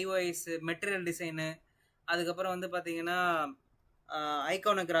Android, iOS, material design, அதுக்கப்புறம் வந்து பார்த்தீங்கன்னா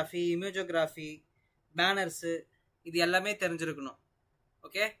ஐகானோகிராஃபி, இமேஜோகிராஃபி, பேனர்ஸு, இது எல்லாமே தெரிஞ்சிருக்கணும்.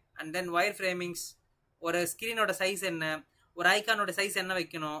 ஓகே. அண்ட் தென் ஒயர் ஃப்ரேமிங்ஸ், ஒரு ஸ்க்ரீனோட சைஸ் என்ன, ஒரு ஐகானோட சைஸ் என்ன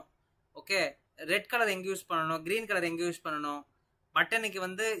வைக்கணும், ஓகே, ரெட் கலர் எங்கே யூஸ் பண்ணணும், க்ரீன் கலர் எங்கே யூஸ் பண்ணணும், பட்டனுக்கு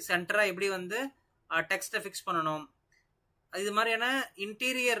வந்து சென்டராக எப்படி வந்து டெக்ஸ்ட்டை ஃபிக்ஸ் பண்ணணும், இது மாதிரியான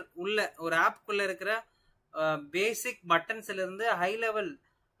இன்டீரியர் உள்ள ஒரு ஆப்குள்ளே இருக்கிற பேசிக் பட்டன்ஸ்லேருந்து ஹை லெவல்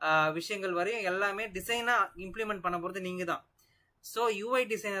விஷயங்கள் வரையும் எல்லாமே டிசைனாக இம்ப்ளிமெண்ட் பண்ண போகிறது நீங்கள் தான். ஸோ யூஐ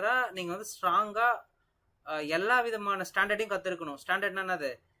டிசைனராக நீங்கள் வந்து ஸ்ட்ராங்காக எல்லா விதமான ஸ்டாண்டர்டையும் கற்றுருக்கணும். ஸ்டாண்டர்ட்னா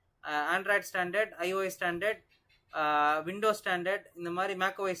என்னது? Android standard, iOS standard, Windows standard, இந்த மாதிரி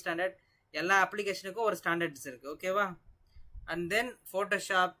மேக்ஓஎஸ் ஸ்டாண்டர்ட், எல்லா அப்ளிகேஷனுக்கும் ஒரு ஸ்டாண்டர்ட்ஸ் இருக்குது. ஓகேவா? And then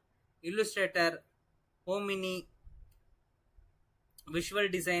Photoshop, Illustrator, ஹோமினி, visual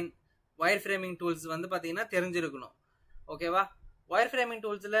design, wire framing tools வந்து பார்த்தீங்கன்னா தெரிஞ்சிருக்கணும். ஓகேவா? ஒயர் ஃப்ரேமிங்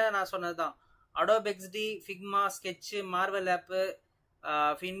டூல்ஸில் நான் சொன்னது தான், Adobe XT, Figma, sketch, Marvel ஆப்பு,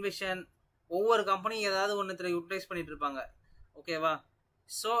 ஃபின்விஷன், ஒவ்வொரு கம்பெனியும் ஏதாவது ஒன்றுத்தில் யூட்டிலைஸ் பண்ணிட்டு இருப்பாங்க. ஓகேவா?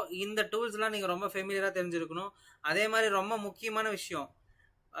 ஸோ இந்த டூல்ஸ்லாம் நீங்கள் ரொம்ப ஃபெமிலியராக தெரிஞ்சிருக்கணும். அதே மாதிரி ரொம்ப முக்கியமான விஷயம்,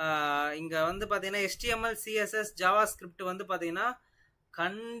 இங்கே வந்து பார்த்தீங்கன்னா HTML, CSS, ஜாவா ஸ்கிரிப்ட் வந்து பார்த்தீங்கன்னா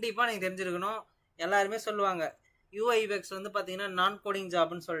கண்டிப்பாக நீங்கள் தெரிஞ்சிருக்கணும். எல்லாருமே சொல்லுவாங்க யூஐ யூஎக்ஸ் வந்து பார்த்தீங்கன்னா நான் கோடிங்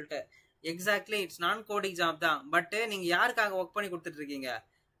ஜாப்னு சொல்லிட்டு. எக்ஸாக்ட்லி, இட்ஸ் நான் கோடிங் ஜாப் தான். பட்டு நீங்கள் யாருக்காக ஒர்க் பண்ணி கொடுத்துட்டு இருக்கீங்க?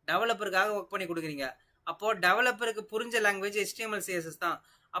 டெவலப்பருக்காக ஒர்க் பண்ணி கொடுக்குறீங்க. அப்போது டெவலப்பருக்கு புரிஞ்ச லாங்குவேஜ் HTML, CSS தான்.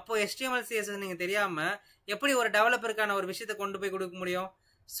 அப்போ HTML, CSS நீங்கள் தெரியாமல் எப்படி ஒரு டெவலப்பருக்கான ஒரு விஷயத்தை கொண்டு போய் கொடுக்க முடியும்?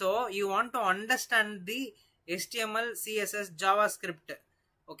 So you want to understand the HTML, CSS, Java script.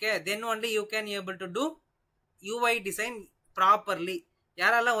 Okay, then only you can able to two UI design properly.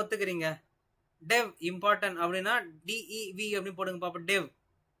 யாரெல்லாம் ஒத்துக்கிறீங்க? டெவ் இம்பார்ட்டன்ட் அப்படின்னா DEV அப்படின்னு போடுங்க பாப்பா. டெவ்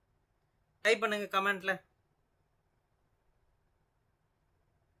டைப் பண்ணுங்க கமெண்ட்ல.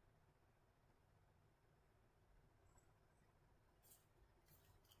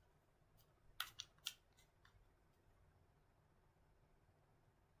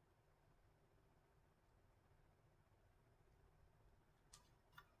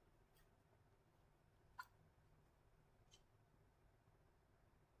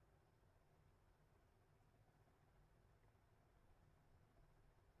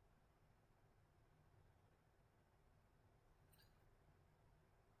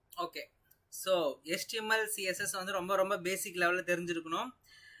 ஓகே, ஸோ HTML, CSS வந்து ரொம்ப ரொம்ப பேசிக் லெவலில் தெரிஞ்சிருக்கணும்.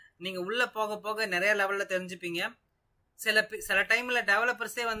 நீங்கள் உள்ளே போக போக நிறைய லெவலில் தெரிஞ்சுப்பீங்க. சில டைமில்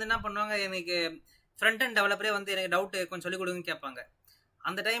டெவலப்பர்ஸே வந்து என்ன பண்ணுவாங்க, எனக்கு ஃப்ரண்ட் அண்ட் டெவலப்பரே வந்து எனக்கு டவுட் கொஞ்சம் சொல்லிக் கொடுங்கன்னு கேட்பாங்க.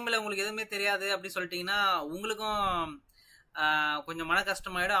 அந்த டைமில் உங்களுக்கு எதுவுமே தெரியாது அப்படி சொல்லிட்டீங்கன்னா உங்களுக்கும் கொஞ்சம் மன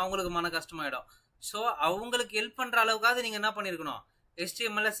கஷ்டமாயிடும், அவங்களுக்கு மன கஷ்டமாயிடும். ஸோ அவங்களுக்கு ஹெல்ப் பண்ணுற அளவுக்காவது நீங்கள் என்ன பண்ணியிருக்கணும்,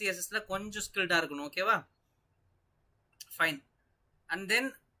 HTML, CSSல கொஞ்சம் ஸ்கில்டாக இருக்கணும். ஓகேவா? Fine. And then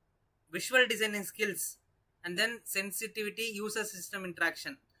visual designing skills, and then sensitivity, user system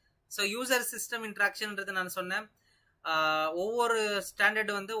interaction. So user system interaction நான் சொன்னேன், ஒவ்வொரு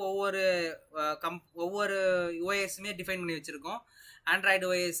ஸ்டாண்டர்டு வந்து ஒவ்வொரு OS-மே டிஃபைன் பண்ணி வச்சுருக்கோம். Android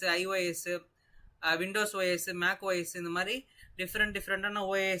OS, iOS, Windows OS, make OS, இந்த மாதிரி டிஃப்ரெண்டான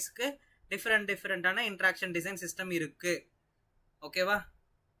OS-க்கு டிஃப்ரெண்டான இன்ட்ராக்ஷன் டிசைன் சிஸ்டம் இருக்குது. ஓகேவா?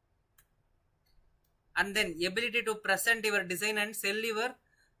 And then ability to present your design and sell your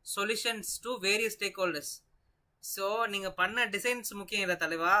solutions to various stack holders. So நீங்கள் பண்ண டிசைன்ஸ் முக்கியம் இல்லை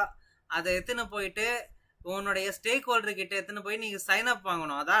தலைவா, அதை எடுத்துன்னு போயிட்டு உன்னுடைய ஸ்டேக் ஹோல்டர்கிட்ட எடுத்துன்னு போய் நீங்கள் சைன் அப்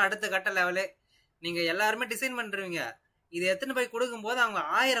வாங்கணும். அதான் அடுத்த கட்ட லெவலே. நீங்கள் எல்லாருமே டிசைன் பண்ணுறீங்க, இதை எடுத்துன்னு போய் கொடுக்கும்போது அவங்க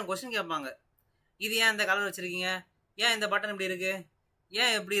 1000 கொஸ்டின் கேட்பாங்க. இது ஏன் இந்த கலர் வச்சுருக்கீங்க, ஏன் இந்த பட்டன் இப்படி இருக்குது,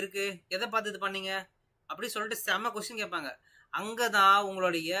 ஏன் எப்படி இருக்குது, எதை பார்த்து இது பண்ணீங்க அப்படி சொல்லிட்டு செம்ம கொஸ்டின் கேட்பாங்க. அங்கே தான்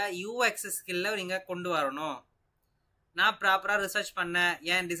உங்களுடைய UX ஸ்கில்லை நீங்கள் கொண்டு வரணும். நான் ப்ராப்பராக ரிசர்ச் பண்ணேன்,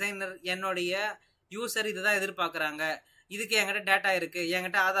 என் டிசைனர் என்னுடைய யூசர் இதுதான் எதிர்பார்க்குறாங்க, இதுக்கு என்கிட்ட டேட்டா இருக்குது,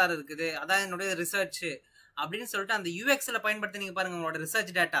 என்கிட்ட ஆதார் இருக்குது, அதான் என்னுடைய ரிசர்ச் அப்படின்னு சொல்லிட்டு அந்த UX-ல பயன்படுத்தி நீங்கள் பாருங்கள் உங்களோட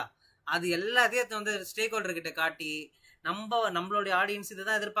ரிசர்ச் டேட்டா. அது எல்லாத்தையும் வந்து ஸ்டேக் ஹோல்டர்கிட்ட காட்டி நம்மளுடைய ஆடியன்ஸ்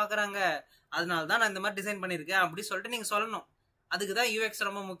இதுதான் எதிர்பார்க்குறாங்க, அதனால தான் நான் இந்த மாதிரி டிசைன் பண்ணியிருக்கேன் அப்படி சொல்லிட்டு நீங்கள் சொல்லணும். அதுக்கு தான் UX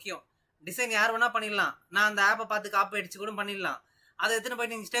ரொம்ப முக்கியம். டிசைன் யார் வேணால் பண்ணிடலாம், நான் அந்த ஆப்பை பார்த்து காப்பி அடிச்சு கூட பண்ணிடலாம். அதை எத்தனை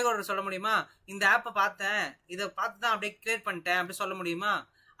போயிட்டு நீங்கள் ஸ்டேக் ஹோல்டர் சொல்ல முடியுமா, இந்த ஆப்பை பார்த்தேன், இதை பார்த்து தான் அப்படியே கிரியேட் பண்ணிட்டேன் அப்படி சொல்ல முடியுமா?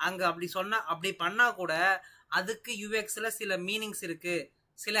 அங்கே அப்படி பண்ணால் கூட அதுக்கு UX-ல சில மீனிங்ஸ் இருக்குது,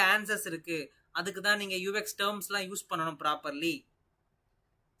 சில ஆன்சர்ஸ் இருக்குது. அதுக்கு தான் நீங்கள் UX டேர்ம்ஸ்லாம் யூஸ் பண்ணணும் ப்ராப்பர்லி.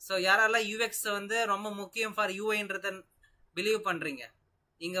 ஸோ யாரெல்லாம் யூஎக்ஸ் வந்து ரொம்ப முக்கியம் ஃபார் யூஐன்றத பிலீவ் பண்றீங்க,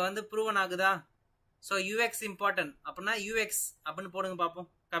 இங்க வந்து ப்ரூவன் ஆகுதா? ஸோ யூஎக்ஸ் இம்பார்ட்டன்ட் அப்படின்னா யூஎக்ஸ் அப்படின்னு போடுங்க பார்ப்போம்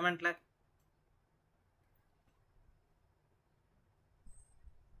கமெண்ட்ல.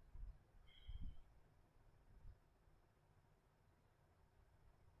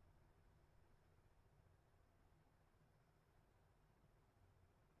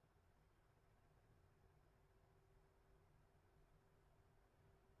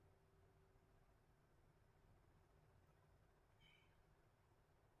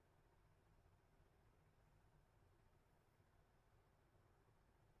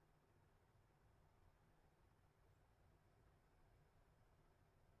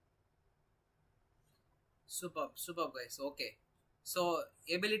 Superb guys. Okay, so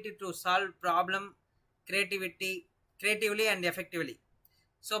ability to solve problem creatively and effectively.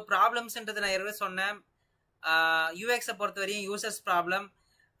 So ப்ராப்ளம்ஸ்ன்றது நான் ஏற்கனவே சொன்னேன். யூஎக்ஸை பொறுத்த வரையும் யூசர்ஸ் ப்ராப்ளம்,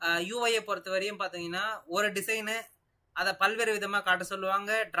 யூஐயை பொறுத்த வரையும் பார்த்தீங்கன்னா ஒரு டிசைனு அதை பல்வேறு விதமாக காட்ட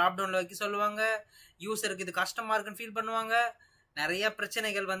சொல்லுவாங்க, ட்ராப் டவுனில் வைக்க சொல்லுவாங்க, யூசருக்கு இது கஷ்டமாக இருக்குன்னு ஃபீல் பண்ணுவாங்க, நிறைய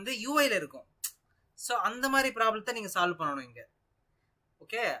பிரச்சனைகள் வந்து யூஐயில் இருக்கும். ஸோ அந்த மாதிரி ப்ராப்ளத்தை நீங்கள் சால்வ் பண்ணணும் இங்கே.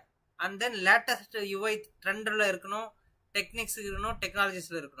 Okay, and then latest UI ட்ரெண்டில் இருக்கணும், டெக்னிக்ஸ் இருக்கணும்,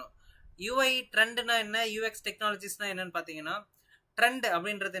 டெக்னாலஜிஸில் இருக்கணும். யூஐ ட்ரெண்டுனா என்ன, யூஎக்ஸ் டெக்னாலஜிஸ்னா என்னன்னு பார்த்தீங்கன்னா, ட்ரெண்ட்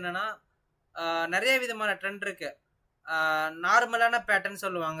அப்படின்றது என்னன்னா நிறைய விதமான ட்ரெண்ட் இருக்கு. நார்மலான பேட்டர்ன்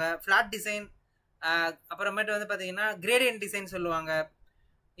சொல்லுவாங்க, ஃபிளாட் டிசைன், அப்புறமேட்டு வந்து பார்த்தீங்கன்னா கிரேடியன்ட் டிசைன் சொல்லுவாங்க.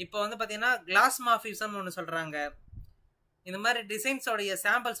 இப்போ வந்து பார்த்தீங்கன்னா கிளாஸ் மார்ஃபிசம் ஒன்று சொல்கிறாங்க. இந்த மாதிரி டிசைன்ஸோடைய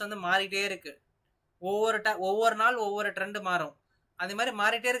சாம்பிள்ஸ் வந்து மாறிட்டே இருக்கு. ஒவ்வொரு நாள் ஒவ்வொரு ட்ரெண்டு மாறும். அது மாதிரி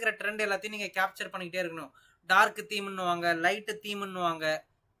மாறிட்டே இருக்கிற ட்ரெண்ட் எல்லாத்தையும் நீங்கள் கேப்சர் பண்ணிக்கிட்டே இருக்கணும். டார்க் தீம்னுவாங்க, லைட்டு தீம்னுவாங்க,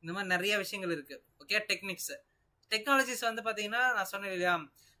 இந்த மாதிரி நிறைய விஷயங்கள் இருக்கு. ஓகே, டெக்னாலஜிஸ் வந்து பார்த்தீங்கன்னா நான் சொன்னேன் இல்லையா,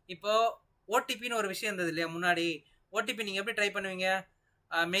 இப்போ ஓடிபின்னு ஒரு விஷயம் இருந்தது இல்லையா முன்னாடி. ஓடிபி நீங்கள் எப்படி ட்ரை பண்ணுவீங்க,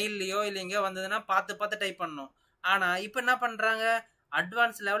 மெயில்லையோ இல்லை எங்கேயோ வந்ததுன்னா பார்த்து டைப் பண்ணணும். ஆனால் இப்போ என்ன பண்ணுறாங்க,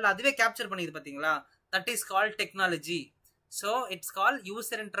 அட்வான்ஸ் லெவலில் அதுவே கேப்சர் பண்ணிது பார்த்தீங்களா. That is call technology. So it's call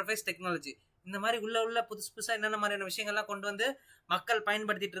user interface technology. இந்த மாதிரி உள்ள புதுசாக என்னென்ன மாதிரியான விஷயங்கள்லாம் கொண்டு வந்து மக்கள்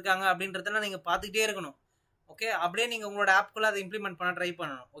பயன்படுத்திட்டு இருக்காங்க அப்படின்றதெல்லாம் நீங்கள் பார்த்துக்கிட்டே இருக்கணும். ஓகே, அப்படியே நீங்கள் உங்களோட ஆப்குள்ளே அதை இம்ப்ளிமெண்ட் பண்ண ட்ரை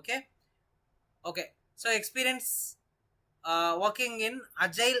பண்ணணும். Okay, so experience working in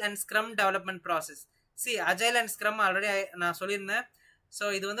agile and scrum development process. Agile and scrum already நான் சொல்லியிருந்தேன்.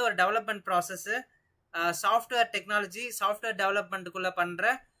 ஸோ இது வந்து ஒரு development process, software technology, software டெவலப்மெண்ட்டுக்குள்ளே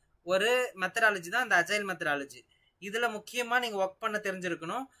பண்ணுற ஒரு மெத்தடாலஜி தான் இந்த அஜைல் மெத்தடாலஜி. இதில் முக்கியமாக நீங்கள் ஒர்க் பண்ண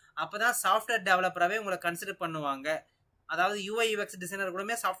தெரிஞ்சிருக்கணும். அப்போ தான் சாஃப்ட்வேர் டெவலப்பராகவே உங்களை கன்சிடர் பண்ணுவாங்க. அதாவது UI UX designer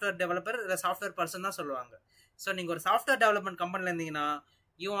கூடமே software developer இல்லை சாஃப்ட்வேர் பர்சன் தான் சொல்லுவாங்க. ஸோ நீங்கள் ஒரு சாஃப்ட்வேர் டெவலப்மெண்ட் கம்பெனியில் இருந்தீங்கன்னா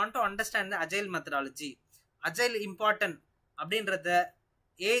you want to understand agile methodology. Agile important அப்படின்றத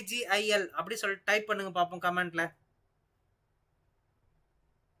AGIL அப்படி சொல்லிட்டு டைப் பண்ணுங்க பார்ப்போம் கமெண்ட்ல.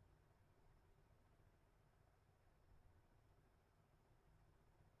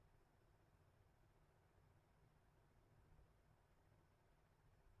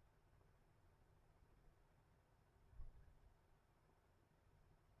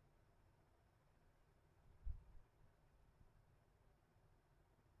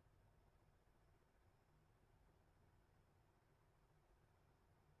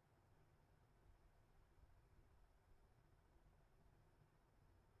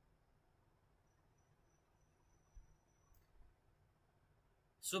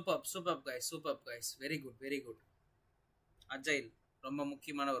 Super guys, very good. Agile ரொம்ப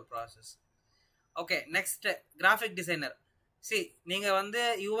முக்கியமான ஒரு process. Okay, next graphic designer. நீங்கள் வந்து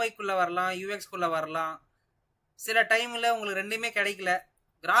யூஐக்குள்ளே வரலாம், யூஎக்ஸ்குள்ளே வரலாம். சில டைமில் உங்களுக்கு ரெண்டுமே கிடைக்கல,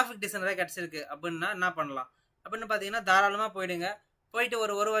 கிராஃபிக் டிசைனரே கிடச்சிருக்கு அப்படின்னா என்ன பண்ணலாம் அப்படின்னு பார்த்தீங்கன்னா, தாராளமாக போயிட்டு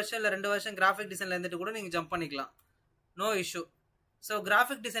ஒரு வருஷம் இல்லை 2 வருஷம் கிராஃபிக் டிசைனில் இருந்துட்டு கூட நீங்கள் ஜம்ப் பண்ணிக்கலாம், நோ இஷ்யூ. ஸோ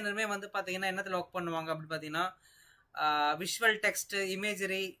கிராஃபிக் டிசைனருமே வந்து பார்த்தீங்கன்னா என்னத்தில் ஒர்க் பண்ணுவாங்க அப்படின்னு பார்த்தீங்கன்னா, visual text,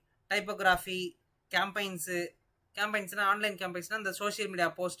 imagery, typography, கேம்பெயின்ஸ்னா online கேம்பெயின்ஸ்னா இந்த social media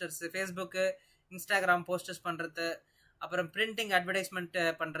posters, Facebook, Instagram posters பண்ணுறது, அப்புறம் பிரிண்டிங் அட்வர்டைஸ்மெண்ட்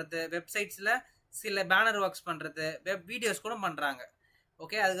பண்ணுறது, வெப்சைட்ஸில் சில பேனர் ஒர்க்ஸ் பண்ணுறது, வெப் வீடியோஸ் கூட பண்ணுறாங்க.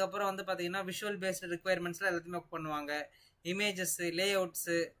 ஓகே, அதுக்கப்புறம் வந்து பார்த்தீங்கன்னா விஷுவல் பேஸ்டு ரிக்குவயர்மெண்ட்ஸில் எல்லாத்தையுமே ஒர்க் பண்ணுவாங்க. இமேஜஸ்ஸு, லே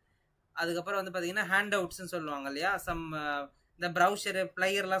அவுட்ஸு, அதுக்கப்புறம் வந்து பார்த்தீங்கன்னா ஹேண்ட் அவுட்ஸ்ன்னு சொல்லுவாங்க இல்லையா, இந்த ப்ரௌசரு,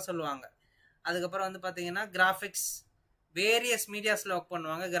 பிளேயர்லாம் சொல்லுவாங்க. அதுக்கப்புறம் வந்து பார்த்தீங்கன்னா கிராஃபிக்ஸ், வேரியஸ் மீடியாஸில் ஒர்க்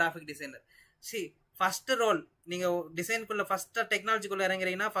பண்ணுவாங்க கிராஃபிக் டிசைனர். ஃபர்ஸ்ட் ரோல் நீங்கள் டிசைனுக்குள்ளே ஃபஸ்ட்டாக டெக்னாலஜிக்குள்ளே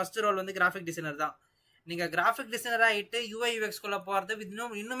இறங்குறீங்கன்னா ஃபர்ஸ்ட் ரோல் வந்து கிராஃபிக் டிசைனர் தான். நீங்கள் கிராஃபிக் டிசைனர் ஆகிட்டு யூஐ யூஎக்ஸ்குள்ளே போகிறது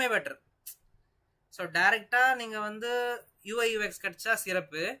இன்னுமே பெட்டர். ஸோ டைரெக்டாக நீங்கள் வந்து யூஐ யூஎக்ஸ் கிடைச்சா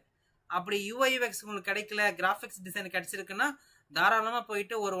சிறப்பு. அப்படி யூஐ யூஎக்ஸ் உங்களுக்கு கிடைக்கல, கிராஃபிக்ஸ் டிசைன் கிடைச்சிருக்குன்னா தாராளமாக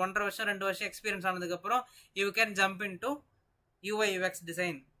போயிட்டு ஒரு 1.5 வருஷம் 2 வருஷம் எக்ஸ்பீரியன்ஸ் ஆனதுக்கப்புறம் you can jump in to UI UX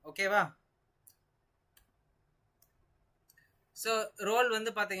design ஓகேவா? ஸோ ரோல்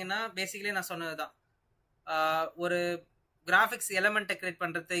வந்து பார்த்தீங்கன்னா பேசிக்கலி நான் சொன்னது தான். ஒரு கிராஃபிக்ஸ் எலமெண்ட்டை கிரியேட்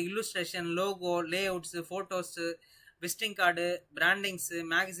பண்ணுறது, இல்லுஸ்ட்ரேஷன், லோகோ, லே outs, photos, visiting card, பிராண்டிங்ஸு,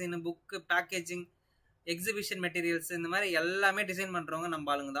 magazine, book, packaging, exhibition materials, இந்த மாதிரி எல்லாமே டிசைன் பண்ணுறவங்க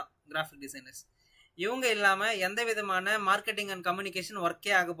நம்ம ஆளுங்க தான் கிராஃபிக் டிசைனர்ஸ். இவங்க இல்லாமல் எந்த விதமான மார்க்கெட்டிங் அண்ட் கம்யூனிகேஷன்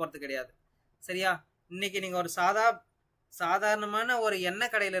ஒர்க்கே ஆக போகிறது கிடையாது. சரியா? இன்னைக்கு நீங்கள் ஒரு சாதாரணமான ஒரு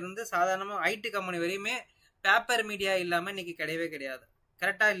எண்ணெய் கடையிலேருந்து சாதாரணமாக ஐடி கம்பெனி வரையுமே பேப்பர் மீடியா இல்லாமல் இன்னைக்கு கிடையவே கிடையாது.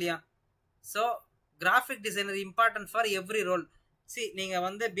 கரெக்டா இல்லையா? So graphic designer important for every role. நீங்கள்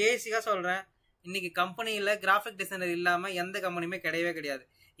வந்து பேசிக்காக சொல்கிறேன், இன்னைக்கு கம்பெனியில் கிராஃபிக் டிசைனர் இல்லாமல் எந்த கம்பெனியுமே கிடையவே கிடையாது.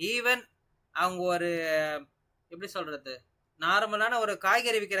 ஈவன் அவங்க ஒரு எப்படி சொல்கிறது, நார்மலான ஒரு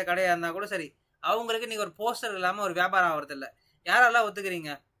காய்கறி விற்கிற கடையாக இருந்தால் கூட சரி, அவங்களுக்கு இன்னைக்கு ஒரு போஸ்டர் இல்லாமல் ஒரு வியாபாரம் ஆகிறது இல்லை. யாரெல்லாம்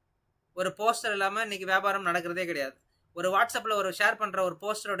ஒத்துக்கிறீங்க? ஒரு போஸ்டர் இல்லாமல் இன்னைக்கு வியாபாரம் நடக்கிறதே கிடையாது. ஒரு வாட்ஸ்அப்பில் ஒரு ஷேர் பண்ணுற ஒரு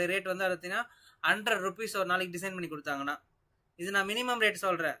போஸ்டரோட ரேட் வந்து பார்த்தீங்கன்னா 100 rupees ஒரு நாளைக்கு டிசைன் பண்ணி கொடுத்தாங்கன்னா, இது நான் மினிமம் ரேட்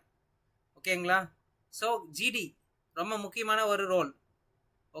சொல்கிறேன். ஓகேங்களா? ஸோ ஜிடி ரொம்ப முக்கியமான ஒரு ரோல்.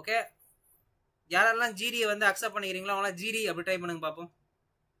 ஓகே, யாரெல்லாம் ஜிடியை வந்து அக்செப்ட் பண்ணிக்கிறீங்களோ அவங்களாம் ஜிடி அப்படி டைப் பண்ணுங்க பார்ப்போம்.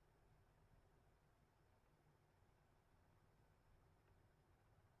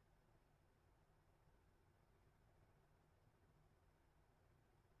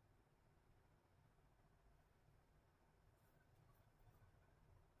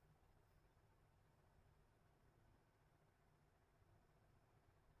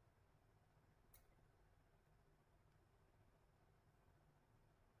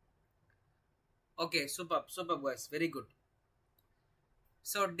 Okay, super boys, very good.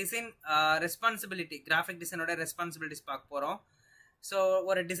 So design responsibility, graphic டிசைனோட responsibilities பார்க்க போகிறோம். ஸோ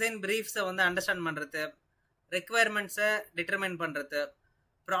ஒரு டிசைன் பிரீஃப்ஸை வந்து அண்டர்ஸ்டாண்ட் பண்ணுறது, ரெக்குவயர்மெண்ட்ஸை டிட்டர்மைன் பண்ணுறது,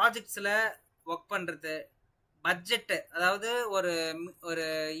 ப்ராஜெக்ட்ஸில் ஒர்க் பண்ணுறது, பட்ஜெட்டு, அதாவது ஒரு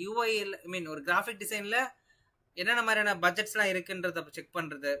யூஐயில் ஒரு கிராஃபிக் டிசைனில் என்னென்ன மாதிரியான பட்ஜெட்ஸ்லாம் இருக்குன்றத செக்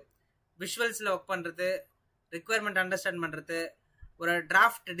பண்ணுறது, விஷுவல்ஸில் ஒர்க் பண்ணுறது, ரெக்குவயர்மெண்ட் அண்டர்ஸ்டாண்ட் பண்ணுறது, ஒரு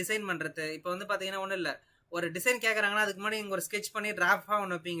டிராஃப்ட் டிசைன் பண்ணுறது. இப்போ வந்து பார்த்தீங்கன்னா ஒன்றும் இல்லை, ஒரு டிசைன் கேட்குறாங்கன்னா அதுக்கு முன்னாடி நீங்கள் ஒரு ஸ்கெட்ச் பண்ணி டிராஃப்டாக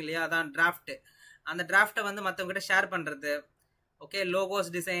ஒன்று வைப்பீங்க இல்லையா, அதான் டிராஃப்ட்டு. அந்த டிராஃப்டை வந்து மற்றவங்ககிட்ட ஷேர் பண்ணுறது. Okay, logos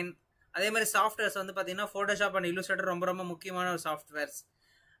design. அதே மாதிரி சாஃப்ட்வேர்ஸ் வந்து பார்த்தீங்கன்னா ஃபோட்டோஷாப் அண்ட் இல்லுஸ்ட்ரேட்டர் ரொம்ப ரொம்ப முக்கியமான ஒரு softwares.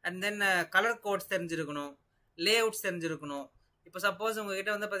 And then colour quotes தெரிஞ்சிருக்கணும், லே அவுட்ஸ் தெரிஞ்சிருக்கணும். இப்போ சப்போஸ்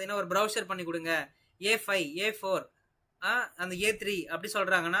உங்ககிட்ட வந்து பார்த்தீங்கன்னா ஒரு ப்ரௌசர் பண்ணி கொடுங்க, A5, A4, அந்த A3 அப்படி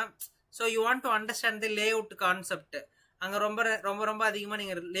சொல்கிறாங்கன்னா, so you want to understand the lay out concept. அங்கே ரொம்ப ரொம்ப ரொம்ப அதிகமாக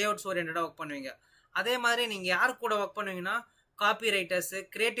நீங்கள் லே அவுட்ஸ் ஓரியன்டாக ஒர்க் பண்ணுவீங்க. அதே மாதிரி நீங்கள் யார் கூட work பண்ணுவீங்கன்னா copy writers,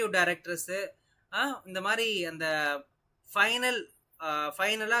 creative directors, இந்த மாதிரி அந்த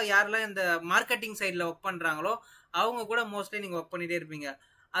ஃபைனலாக யாரெல்லாம் இந்த மார்க்கெட்டிங் சைடில் ஒர்க் பண்ணுறாங்களோ அவங்க கூட மோஸ்ட்லி நீங்கள் ஒர்க் பண்ணிகிட்டே இருப்பீங்க.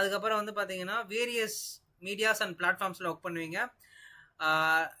 அதுக்கப்புறம் வந்து பார்த்தீங்கன்னா வேரியஸ் மீடியாஸ் அண்ட் பிளாட்ஃபார்ம்ஸில் ஒர்க் பண்ணுவீங்க.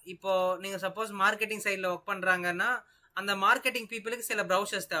 இப்போது நீங்கள் சப்போஸ் மார்க்கெட்டிங் சைடில் ஒர்க் பண்ணுறாங்கன்னா அந்த மார்க்கெட்டிங் பீப்புளுக்கு சில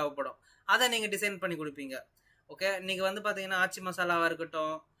ப்ரௌசர்ஸ் தேவைப்படும், அதை நீங்கள் டிசைன் பண்ணி கொடுப்பீங்க. ஓகே, நீங்கள் வந்து பார்த்தீங்கன்னா ஆச்சி மசாலாவாக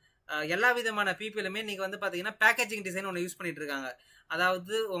இருக்கட்டும், எல்லா விதமான பீப்புளுமே நீங்கள் வந்து பார்த்தீங்கன்னா பேக்கேஜிங் டிசைன் ஒன்று யூஸ் பண்ணிட்டு இருக்காங்க.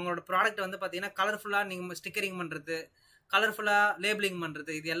 அதாவது உங்களோட ப்ராடக்ட் வந்து பார்த்தீங்கன்னா கலர்ஃபுல்லாக நீங்கள் ஸ்டிக்கரிங் பண்ணுறது, கலர்ஃபுல்லாக லேபிளிங்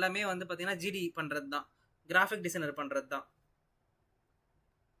பண்ணுறது, இது எல்லாமே வந்து பார்த்தீங்கன்னா ஜிடி பண்ணுறது தான், கிராஃபிக் டிசைனர் பண்ணுறது தான்.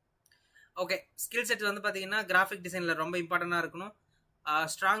 ஓகே, ஸ்கில் செட் வந்து பார்த்தீங்கன்னா கிராஃபிக் டிசைனில் ரொம்ப இம்பார்ட்டண்டாக இருக்கணும்.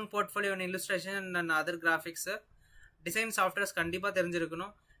 Strong portfolio and illustration and other graphics, design softwares கண்டிப்பாக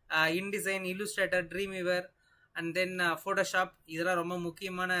தெரிஞ்சிருக்கணும். InDesign, Illustrator, dream viewer, and then Photoshop, இதெல்லாம் ரொம்ப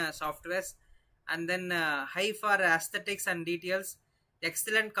முக்கியமான softwares. And then high for அஸ்தட்டிக்ஸ் and details,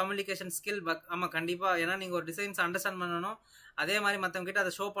 excellent communication skill. ஆமாம், கண்டிப்பாக. ஏன்னா நீங்கள் ஒரு டிசைன்ஸ் அண்டர்ஸ்டாண்ட் பண்ணணும், அதே மாதிரி மற்றவங்க கிட்ட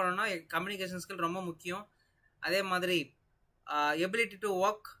அதை ஷோ பண்ணணும்னா கம்யூனிகேஷன் ஸ்கில் ரொம்ப முக்கியம். அதே மாதிரி ability to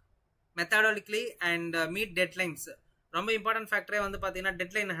work மெத்தடாலிக்கலி and meet deadlines, ரொம்ப இம்பார்ட்டன்ட் ஃபேக்டரே வந்து பார்த்தீங்கன்னா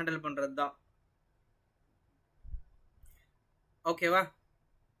டெட்லைன் ஹேண்டில் பண்ணுறது தான். ஓகேவா?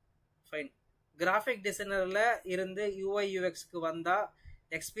 ஃபைன். கிராஃபிக் டிசைனரில் இருந்து யூஐ யூஎக்ஸ்க்கு வந்தால்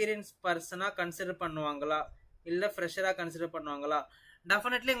எக்ஸ்பீரியன்ஸ் பர்சனாக கன்சிடர் பண்ணுவாங்களா இல்லை ஃப்ரெஷராக கன்சிடர் பண்ணுவாங்களா?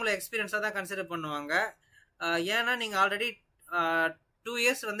 டெஃபினெட்லி உங்களை எக்ஸ்பீரியன்ஸாக தான் கன்சிடர் பண்ணுவாங்க. ஏன்னா நீங்கள் ஆல்ரெடி 2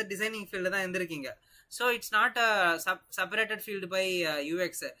 years வந்து டிசைனிங் ஃபீல்டு தான் இருந்திருக்கீங்க. So it's not a separated field by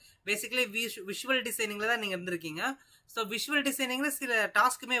UX. Basically visual டிசைனிங்கில் தான் நீங்கள் இருந்திருக்கீங்க. ஸோ விஷுவல் டிசைனிங்கில் சில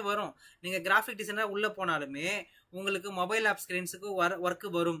டாஸ்க்குமே வரும். நீங்கள் கிராஃபிக் டிசைனர் உள்ளே போனாலுமே உங்களுக்கு மொபைல் ஆப் ஸ்க்ரீன்ஸுக்கு ஒர்க்கு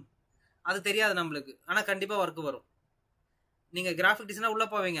வரும், அது தெரியாது நம்மளுக்கு, ஆனால் கண்டிப்பாக ஒர்க்கு வரும். நீங்கள் கிராஃபிக் டிசைனர் உள்ளே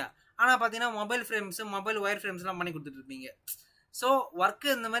போவீங்க, ஆனால் பார்த்தீங்கன்னா மொபைல் ஃப்ரேம்ஸு, மொபைல் ஒயர் ஃப்ரேம்ஸ்லாம் பண்ணி கொடுத்துட்டு இருப்பீங்க. ஸோ ஒர்க்கு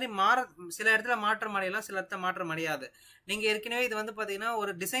இந்த மாதிரி சில இடத்துல மாற்றம் அடையலாம், சில இடத்துல மாற்றம் அடையாது. நீங்கள் ஏற்கனவே இது வந்து பார்த்தீங்கன்னா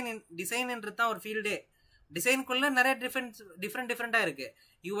ஒரு டிசைன்ன்றது தான் ஒரு ஃபீல்டே. டிசைனுக்குள்ளே நிறைய டிஃப்ரெண்ட்டாக இருக்குது.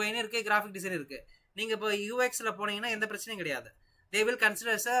 யூஐன்னு இருக்குது, கிராஃபிக் டிசைன் இருக்குது. நீங்கள் இப்போ யூஎக்ஸில் போனீங்கன்னா எந்த பிரச்சனையும் கிடையாது. They will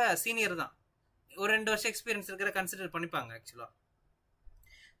consider as a senior தான். ஒரு 2 வருஷம் எக்ஸ்பீரியன்ஸ் இருக்கிற கன்சிடர் பண்ணிப்பாங்க ஆக்சுவலாக.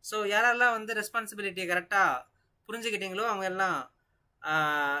 ஸோ யாரெல்லாம் வந்து ரெஸ்பான்சிபிலிட்டியை கரெக்டாக புரிஞ்சுக்கிட்டீங்களோ அவங்க எல்லாம்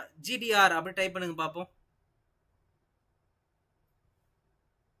ஜிடிஆர் அப்படி டைப் பண்ணுங்க பார்ப்போம்.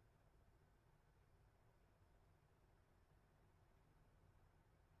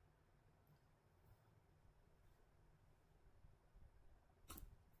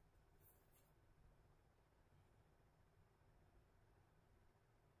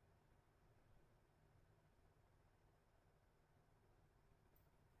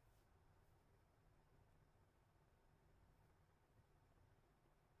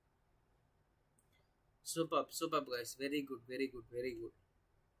 Super guys, very good very good very good.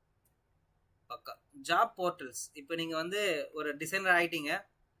 பக்கா. ஜாப் போர்ட்டல்ஸ், இப்போ நீங்கள் வந்து ஒரு டிசைனர் ஆகிட்டீங்க.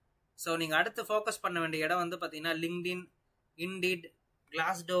 ஸோ நீங்கள் அடுத்து ஃபோக்கஸ் பண்ண வேண்டிய இடம் வந்து பார்த்தீங்கன்னா LinkedIn, indeed,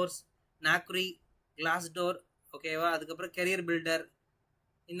 class doors, Naukri, class door, ஓகேவா. அதுக்கப்புறம் கெரியர் பில்டர்,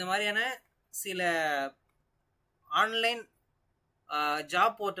 இந்த மாதிரியான சில ஆன்லைன்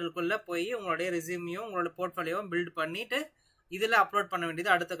ஜாப் போர்ட்டலுக்குள்ளே போய் உங்களுடைய ரெஸ்யூமையும் உங்களோட போர்ட்ஃபோலியோவும் பில்ட் பண்ணிவிட்டு இதில் அப்லோட் பண்ண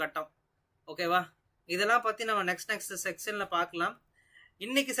வேண்டியது அடுத்த கட்டம், ஓகேவா. இதெல்லாம் பற்றி நம்ம நெக்ஸ்ட் செக்ஷனில் பார்க்கலாம்.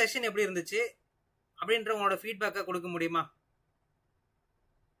 இன்னைக்கு செஷன் எப்படி இருந்துச்சு அப்படின்ற உங்களோட ஃபீட்பேக்கை கொடுக்க முடியுமா?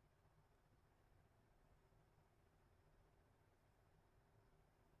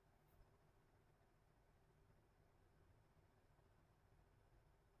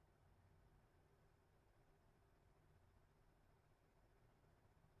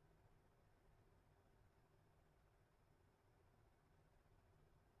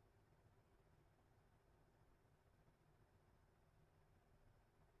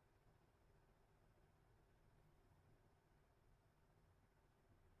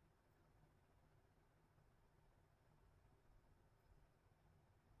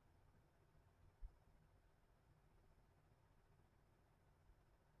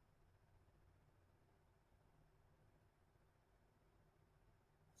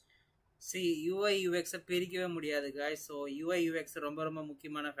 சி, யூஐ யூஎக்ஸை பிரிக்கவே முடியாது காய்ஸ். ஸோ யூஐ யூஎக்ஸ் ரொம்ப ரொம்ப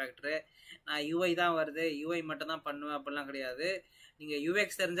முக்கியமான ஃபேக்டரு. நான் யூஐ தான் வருது, யூஐ மட்டும் தான் பண்ணுவேன் அப்படிலாம் கிடையாது. நீங்கள்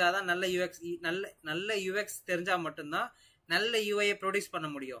யூஎக்ஸ் தெரிஞ்சால் தான் நல்ல யூஎக்ஸ், நல்ல யூஎக்ஸ் தெரிஞ்சால் மட்டும்தான் நல்ல யூஐயை ப்ரொடியூஸ் பண்ண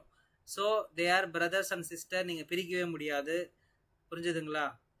முடியும். So they are brothers and sister, நீங்கள் பிரிக்கவே முடியாது. புரிஞ்சுதுங்களா?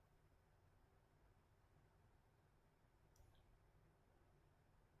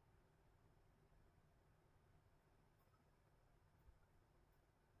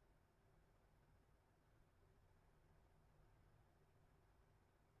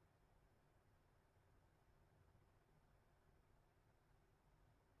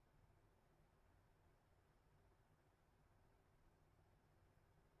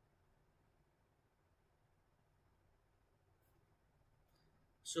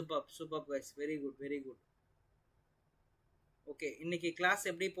 Super guys, very good very good. Okay, இன்னைக்கு கிளாஸ்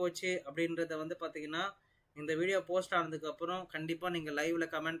எப்படி போச்சு அப்படின்றத வந்து பார்த்தீங்கன்னா இந்த வீடியோ போஸ்ட் ஆனதுக்கப்புறம் கண்டிப்பாக நீங்கள் லைவ்ல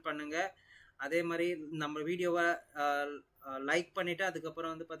கமெண்ட் பண்ணுங்க. அதே மாதிரி நம்ம வீடியோவை லைக் பண்ணிவிட்டு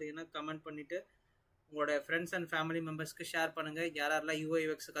அதுக்கப்புறம் வந்து பார்த்தீங்கன்னா கமெண்ட் பண்ணிவிட்டு உங்களோட ஃப்ரெண்ட்ஸ் அண்ட் ஃபேமிலி மெம்பர்ஸ்க்கு ஷேர் பண்ணுங்கள். யாரெல்லாம் யூஐ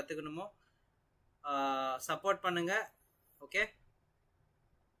யூஎக்ஸ் கற்றுக்கணுமோ சப்போர்ட் பண்ணுங்கள். Okay,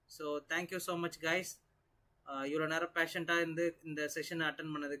 so thank you so much guys, இவ்வளோ நேரம் பேஷண்ட்டாக இருந்து இந்த செஷனை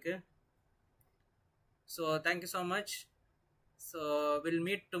அட்டன் பண்ணதுக்கு. So thank you so much. So will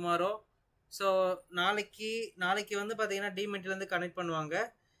meet tomorrow. So நாளைக்கு வந்து பார்த்தீங்கன்னா டிமெண்ட்லேருந்து கனெக்ட் பண்ணுவாங்க.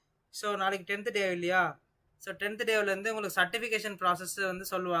 ஸோ நாளைக்கு 10th டே இல்லையா? ஸோ 10th டேவிலேருந்து உங்களுக்கு சர்டிஃபிகேஷன் ப்ராசஸ் வந்து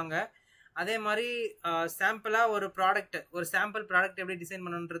சொல்லுவாங்க. அதே மாதிரி சாம்பிளாக ஒரு சாம்பிள் ப்ராடக்ட் எப்படி டிசைன்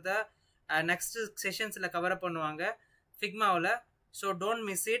பண்ணணுன்றத நெக்ஸ்ட் செஷன்ஸில் கவரப் பண்ணுவாங்க ஃபிக்மாவில். So don't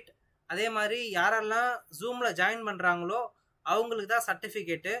miss it. அதே மாதிரி யாரெல்லாம் ஜூமில் ஜாயின் பண்ணுறாங்களோ அவங்களுக்கு தான்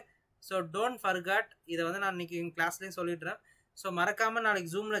சர்டிஃபிகேட்டு. So don't forgot. இதை வந்து நான் இன்னைக்கு கிளாஸ்லேயும் சொல்லிடுறேன். ஸோ மறக்காமல் நாளைக்கு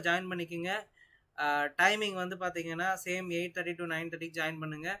ஜூமில் ஜாயின் பண்ணிக்கோங்க. டைமிங் வந்து பார்த்தீங்கன்னா சேம் 8:30 to 9:30 ஜாயின்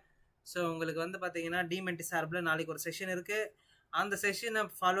பண்ணுங்கள். ஸோ உங்களுக்கு வந்து பார்த்தீங்கன்னா டிமெண்டி சார்பில் நாளைக்கு ஒரு செஷன் இருக்குது. அந்த செஷனை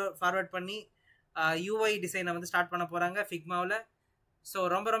ஃபார்வர்ட் பண்ணி யூஐ டிசைனை வந்து ஸ்டார்ட் பண்ண போகிறாங்க ஃபிக்மாவில். ஸோ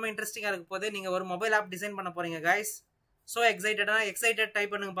ரொம்ப ரொம்ப இன்ட்ரெஸ்டிங்காக இருக்க போது. நீங்கள் ஒரு மொபைல் ஆப் டிசைன் பண்ண போகிறீங்க கைஸ். ஸோ எக்ஸைட்டட்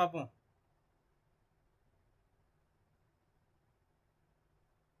டைப் பண்ணுங்க பார்ப்போம்.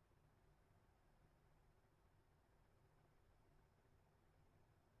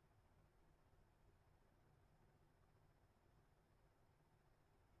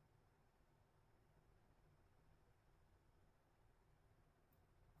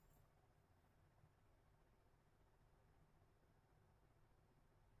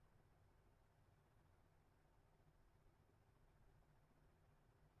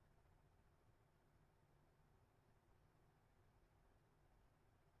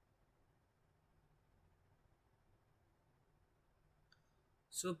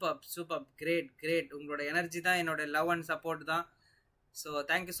 சூப்பர் கிரேட் உங்களோட எனர்ஜி தான் என்னோட லவ் அண்ட் சப்போர்ட் தான். So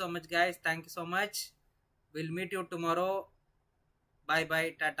thank you so much guys, thank you so much. Will meet you tomorrow.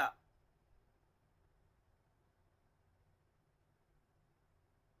 Bye tata.